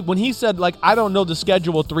 when he said, I don't know the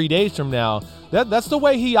schedule 3 days from now, that's the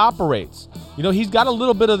way he operates. He's got a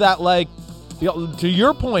little bit of that, to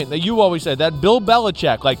your point that you always said, that Bill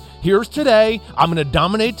Belichick, here's today, I'm going to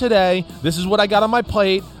dominate today, this is what I got on my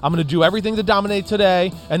plate, I'm going to do everything to dominate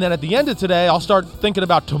today, and then at the end of today, I'll start thinking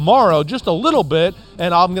about tomorrow just a little bit,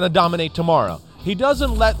 and I'm going to dominate tomorrow. He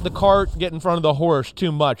doesn't let the cart get in front of the horse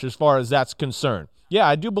too much as far as that's concerned. Yeah,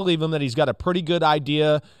 I do believe him that he's got a pretty good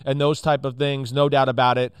idea and those type of things, no doubt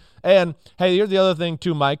about it. And, hey, here's the other thing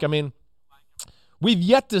too, Mike. We've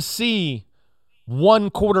yet to see one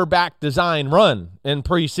quarterback design run in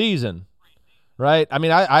preseason, right?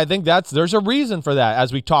 I think there's a reason for that,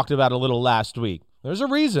 as we talked about a little last week. There's a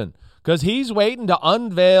reason, because he's waiting to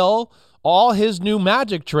unveil all his new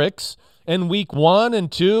magic tricks in week 1 and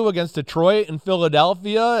 2 against Detroit and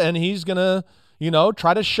Philadelphia, and he's going to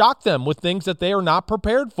try to shock them with things that they are not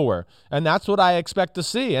prepared for. And that's what I expect to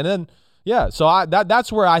see. And then, so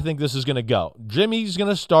that's where I think this is going to go. Jimmy's going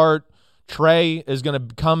to start. Trey is going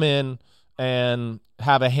to come in and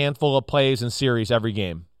have a handful of plays and series every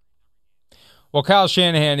game. Well, Kyle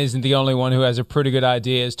Shanahan isn't the only one who has a pretty good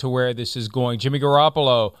idea as to where this is going. Jimmy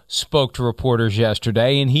Garoppolo spoke to reporters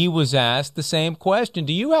yesterday, and he was asked the same question.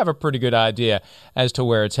 Do you have a pretty good idea as to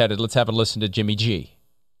where it's headed? Let's have a listen to Jimmy G.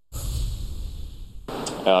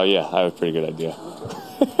 Yeah, I have a pretty good idea.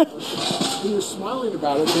 When you're smiling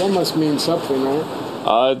about it, that must mean something,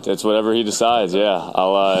 right? It's whatever he decides, yeah.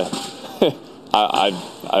 I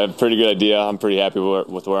have a pretty good idea. I'm pretty happy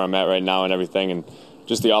with where I'm at right now and everything, and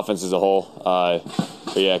just the offense as a whole.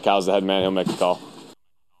 But yeah, Kyle's the head man. He'll make a call.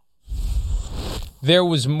 There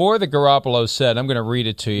was more that Garoppolo said. I'm going to read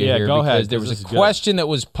it to you here. Go ahead. There was a question that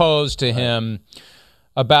was posed to him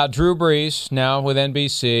about Drew Brees, now with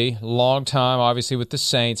NBC, long time, obviously, with the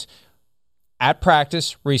Saints. At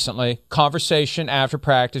practice recently, conversation after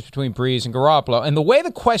practice between Brees and Garoppolo. And the way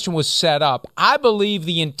the question was set up, I believe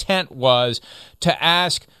the intent was to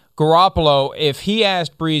ask Garoppolo if he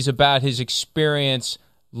asked Brees about his experience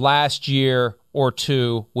last year or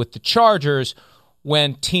two with the Chargers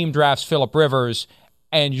when team drafts Phillip Rivers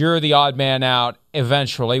and you're the odd man out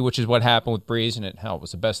eventually, which is what happened with Brees, and it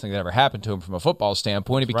was the best thing that ever happened to him from a football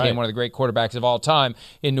standpoint. He became one of the great quarterbacks of all time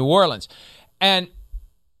in New Orleans. And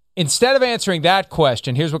instead of answering that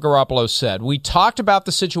question, here's what Garoppolo said. We talked about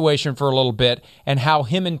the situation for a little bit and how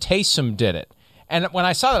him and Taysom did it. And when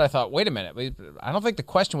I saw that, I thought, wait a minute. I don't think the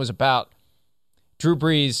question was about Drew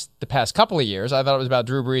Brees the past couple of years. I thought it was about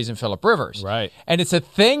Drew Brees and Phillip Rivers. Right. And it's a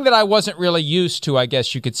thing that I wasn't really used to, I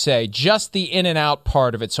guess you could say, just the in and out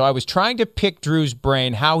part of it. So I was trying to pick Drew's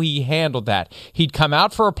brain, how he handled that. He'd come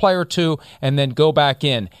out for a play or two and then go back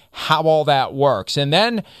in, how all that works. And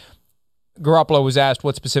then Garoppolo was asked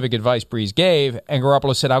what specific advice Brees gave, and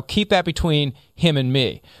Garoppolo said, I'll keep that between him and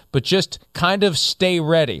me, but just kind of stay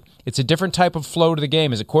ready. It's a different type of flow to the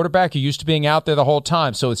game. As a quarterback, you're used to being out there the whole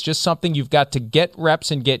time, so it's just something you've got to get reps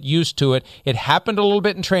and get used to it. It happened a little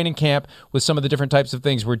bit in training camp with some of the different types of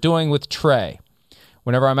things we're doing with Trey.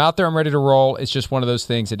 Whenever I'm out there, I'm ready to roll. It's just one of those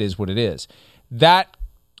things. It is what it is. That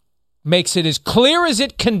makes it as clear as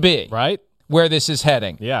it can be, right, where this is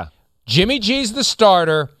heading. Yeah. Jimmy G's the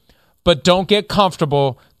starter, but don't get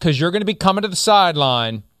comfortable because you're going to be coming to the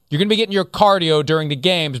sideline You're going to be getting your cardio during the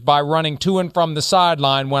games by running to and from the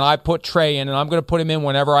sideline when I put Trey in, and I'm going to put him in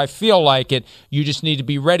whenever I feel like it. You just need to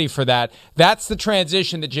be ready for that. That's the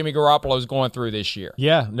transition that Jimmy Garoppolo is going through this year.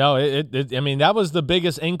 Yeah, no, I mean, that was the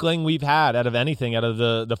biggest inkling we've had out of anything out of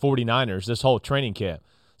the 49ers, this whole training camp.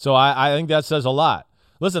 So I think that says a lot.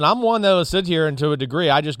 Listen, I'm one that will sit here and to a degree,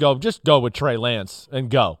 I just go with Trey Lance and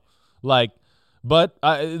go. But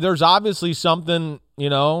there's obviously something,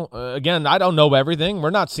 again, I don't know everything. We're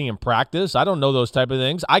not seeing practice. I don't know those type of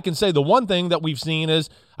things. I can say the one thing that we've seen is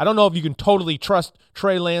I don't know if you can totally trust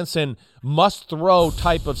Trey Lance in must-throw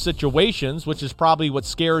type of situations, which is probably what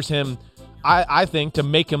scares him, I think, to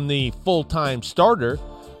make him the full-time starter.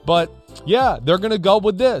 But, yeah, they're going to go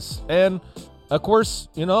with this. And, of course,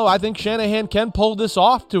 I think Shanahan can pull this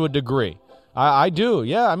off to a degree. I do,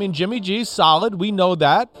 yeah. I mean, Jimmy G's solid. We know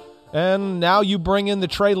that. And now you bring in the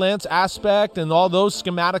Trey Lance aspect and all those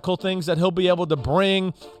schematical things that he'll be able to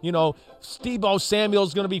bring. Deebo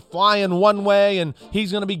Samuel's going to be flying one way, and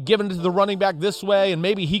he's going to be given to the running back this way, and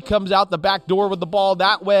maybe he comes out the back door with the ball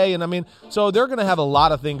that way. And, so they're going to have a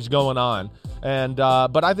lot of things going on. And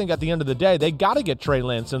but I think at the end of the day, they got to get Trey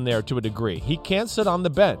Lance in there to a degree. He can't sit on the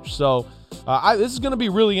bench. So this is going to be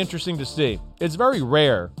really interesting to see. It's very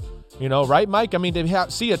rare, right, Mike? I mean, to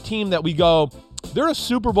see a team that we go, they're a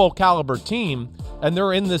Super Bowl caliber team, and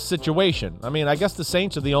they're in this situation. I mean, I guess the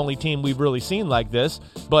Saints are the only team we've really seen like this,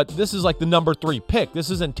 but this is like the number 3 pick. This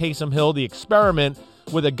isn't Taysom Hill, the experiment,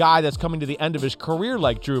 with a guy that's coming to the end of his career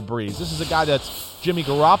like Drew Brees. This is a guy that's Jimmy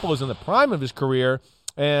Garoppolo's in the prime of his career,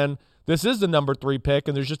 and this is the number 3 pick,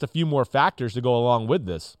 and there's just a few more factors to go along with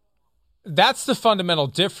this. That's the fundamental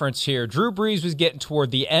difference here. Drew Brees was getting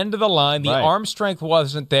toward the end of the line. The arm strength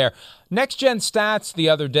wasn't there. Next-gen stats the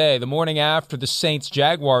other day, the morning after the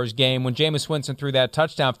Saints-Jaguars game, when Jameis Winston threw that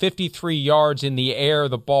touchdown, 53 yards in the air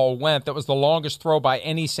the ball went. That was the longest throw by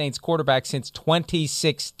any Saints quarterback since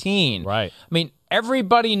 2016. Right. I mean,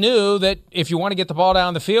 everybody knew that if you want to get the ball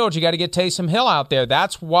down the field, you got to get Taysom Hill out there.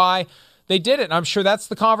 That's why they did it. And I'm sure that's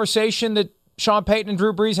the conversation that Sean Payton and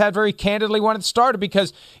Drew Brees had very candidly when it started,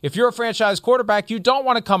 because if you're a franchise quarterback, you don't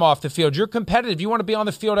want to come off the field. You're competitive. You want to be on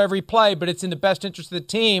the field every play, but it's in the best interest of the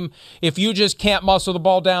team. If you just can't muscle the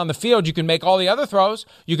ball down the field, you can make all the other throws.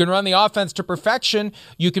 You can run the offense to perfection.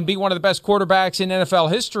 You can be one of the best quarterbacks in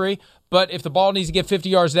NFL history, but if the ball needs to get 50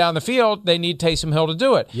 yards down the field, they need Taysom Hill to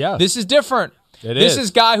do it. Yeah. This is different. This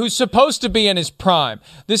is guy who's supposed to be in his prime.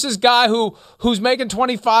 This is guy who's making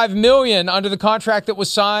 $25 million under the contract that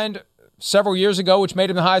was signed several years ago, which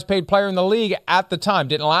made him the highest paid player in the league at the time.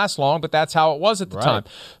 Didn't last long, but that's how it was at the time.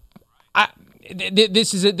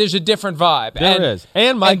 There's a different vibe. There is.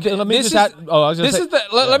 And Mike, let me just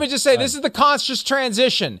say, this is the conscious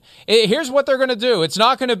transition. Here's what they're going to do. It's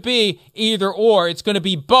not going to be either or. It's going to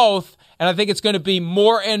be both. And I think it's going to be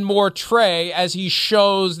more and more Trey as he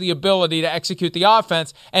shows the ability to execute the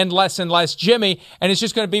offense, and less Jimmy. And it's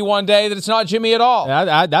just going to be one day that it's not Jimmy at all.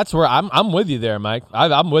 That's where I'm with you there, Mike.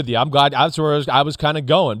 I'm with you. I'm glad that's where I was kind of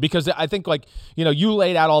going, because I think, you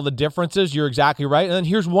laid out all the differences. You're exactly right. And then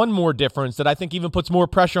here's one more difference that I think even puts more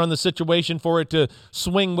pressure on the situation for it to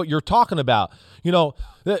swing what you're talking about.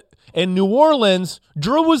 In New Orleans,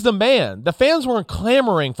 Drew was the man. The fans weren't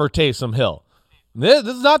clamoring for Taysom Hill. This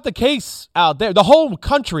is not the case out there. The whole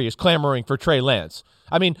country is clamoring for Trey Lance.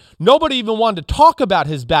 I mean, nobody even wanted to talk about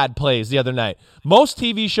his bad plays the other night. Most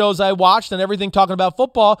TV shows I watched and everything talking about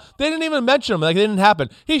football, they didn't even mention him. Like, it didn't happen.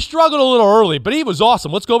 He struggled a little early, but he was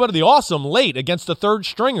awesome. Let's go back to the awesome late against the third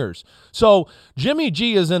stringers. So Jimmy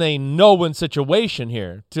G is in a no-win situation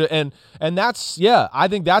here. And that's, I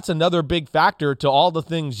think that's another big factor to all the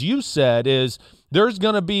things you said, is there's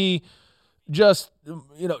going to be just,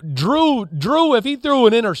 Drew, if he threw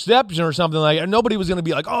an interception or something like that, nobody was going to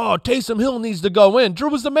be like, oh, Taysom Hill needs to go in. Drew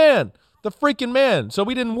was the man, the freaking man. So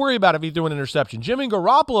we didn't worry about if he threw an interception. Jimmy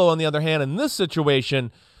Garoppolo, on the other hand, in this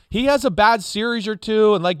situation, he has a bad series or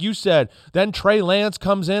two. And like you said, then Trey Lance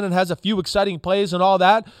comes in and has a few exciting plays and all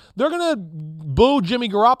that. They're going to boo Jimmy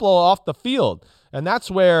Garoppolo off the field. And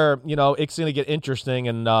that's where, it's going to get interesting.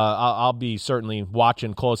 And I'll be certainly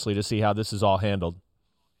watching closely to see how this is all handled.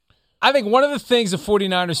 I think one of the things the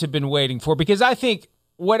 49ers have been waiting for, because I think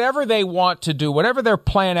whatever they want to do, whatever their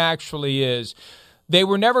plan actually is, they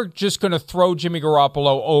were never just going to throw Jimmy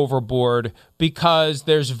Garoppolo overboard, because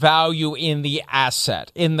there's value in the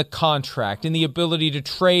asset, in the contract, in the ability to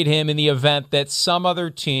trade him in the event that some other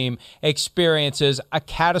team experiences a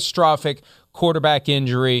catastrophic quarterback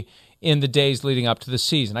injury in the days leading up to the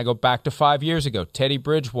season. I go back to 5 years ago. Teddy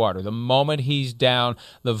Bridgewater, the moment he's down,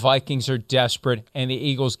 the Vikings are desperate, and the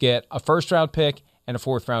Eagles get a first-round pick and a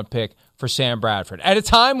fourth-round pick for Sam Bradford. At a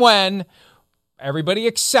time when everybody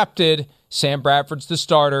accepted Sam Bradford's the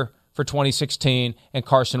starter for 2016 and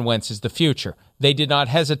Carson Wentz is the future. They did not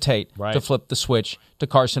hesitate to flip the switch to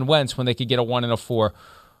Carson Wentz when they could get a 1 and a 4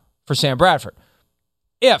 for Sam Bradford.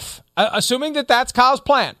 Assuming that that's Kyle's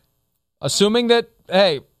plan, assuming that,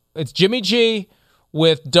 hey, it's Jimmy G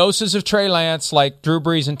with doses of Trey Lance like Drew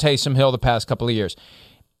Brees and Taysom Hill the past couple of years.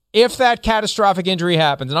 If that catastrophic injury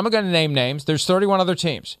happens, and I'm going to name names, there's 31 other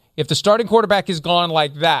teams. If the starting quarterback is gone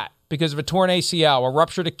like that because of a torn ACL, a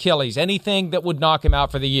ruptured Achilles, anything that would knock him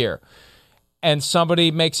out for the year, and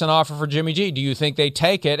somebody makes an offer for Jimmy G, do you think they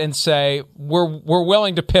take it and say, we're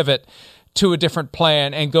willing to pivot to a different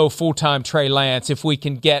plan and go full-time Trey Lance if we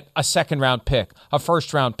can get a second-round pick, a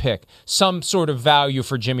first-round pick, some sort of value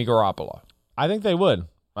for Jimmy Garoppolo? I think they would.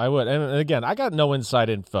 I would. And again, I got no inside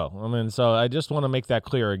info. I mean, so I just want to make that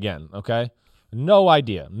clear again, okay? No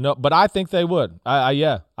idea. No, but I think they would.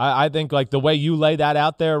 I think like the way you lay that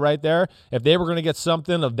out there right there, if they were going to get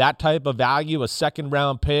something of that type of value, a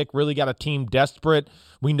second-round pick, really got a team desperate,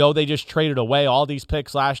 we know they just traded away all these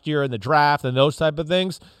picks last year in the draft and those type of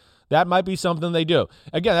things, that might be something they do.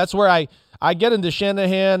 Again, that's where I get into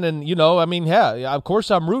Shanahan and, of course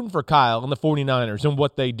I'm rooting for Kyle and the 49ers and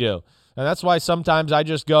what they do. And that's why sometimes I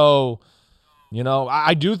just go,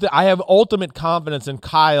 I have ultimate confidence in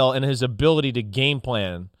Kyle and his ability to game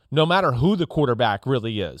plan, no matter who the quarterback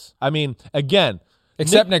really is. I mean, again.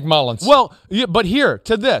 Except Nick Mullins. Well, but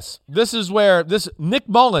this is where Nick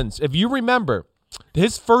Mullins, if you remember,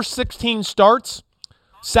 his first 16 starts,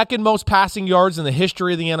 second most passing yards in the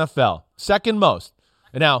history of the NFL. Second most.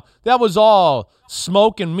 Now, that was all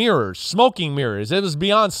smoking mirrors. It was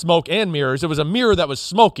beyond smoke and mirrors. It was a mirror that was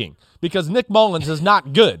smoking because Nick Mullins is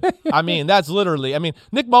not good. I mean, that's literally,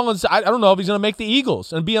 Nick Mullins, I don't know if he's going to make the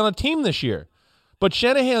Eagles and be on a team this year. But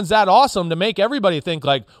Shanahan's that awesome to make everybody think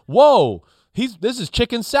like, whoa, this is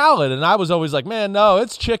chicken salad. And I was always like, man, no,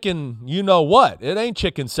 it's chicken, you know what? It ain't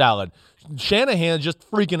chicken salad. Shanahan's just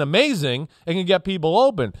freaking amazing and can get people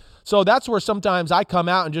open. So that's where sometimes I come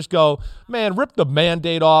out and just go, man, rip the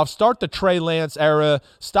Band-Aid off, start the Trey Lance era,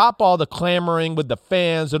 stop all the clamoring with the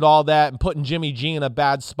fans and all that and putting Jimmy G in a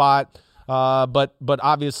bad spot. But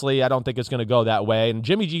obviously I don't think it's going to go that way. And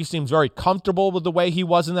Jimmy G seems very comfortable with the way he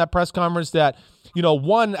was in that press conference that,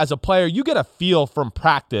 one, as a player, you get a feel from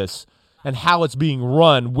practice and how it's being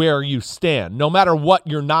run where you stand. No matter what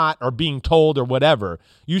you're not or being told or whatever,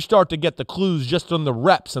 you start to get the clues just on the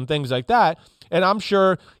reps and things like that. And I'm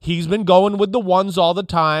sure he's been going with the ones all the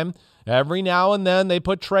time. Every now and then they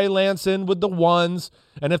put Trey Lance in with the ones.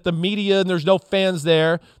 And if the media and there's no fans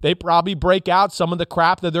there, they probably break out some of the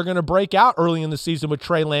crap that they're going to break out early in the season with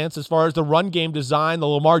Trey Lance as far as the run game design, the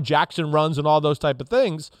Lamar Jackson runs and all those type of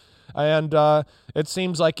things. And it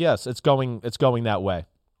seems like, yes, it's going that way.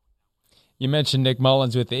 You mentioned Nick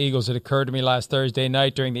Mullins with the Eagles. It occurred to me last Thursday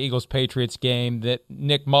night during the Eagles-Patriots game that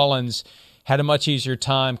Nick Mullins had a much easier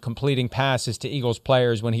time completing passes to Eagles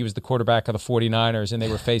players when he was the quarterback of the 49ers and they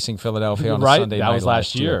were facing Philadelphia on a Sunday night. That was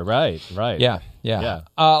last year. Right. Yeah.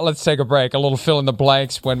 Let's take a break. A little fill in the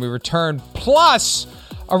blanks when we return. Plus,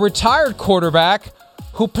 a retired quarterback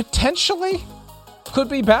who potentially could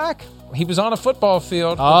be back. He was on a football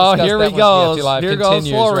field. Here he goes. Live Here continues goes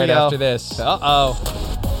Florio. right after this. Uh-oh.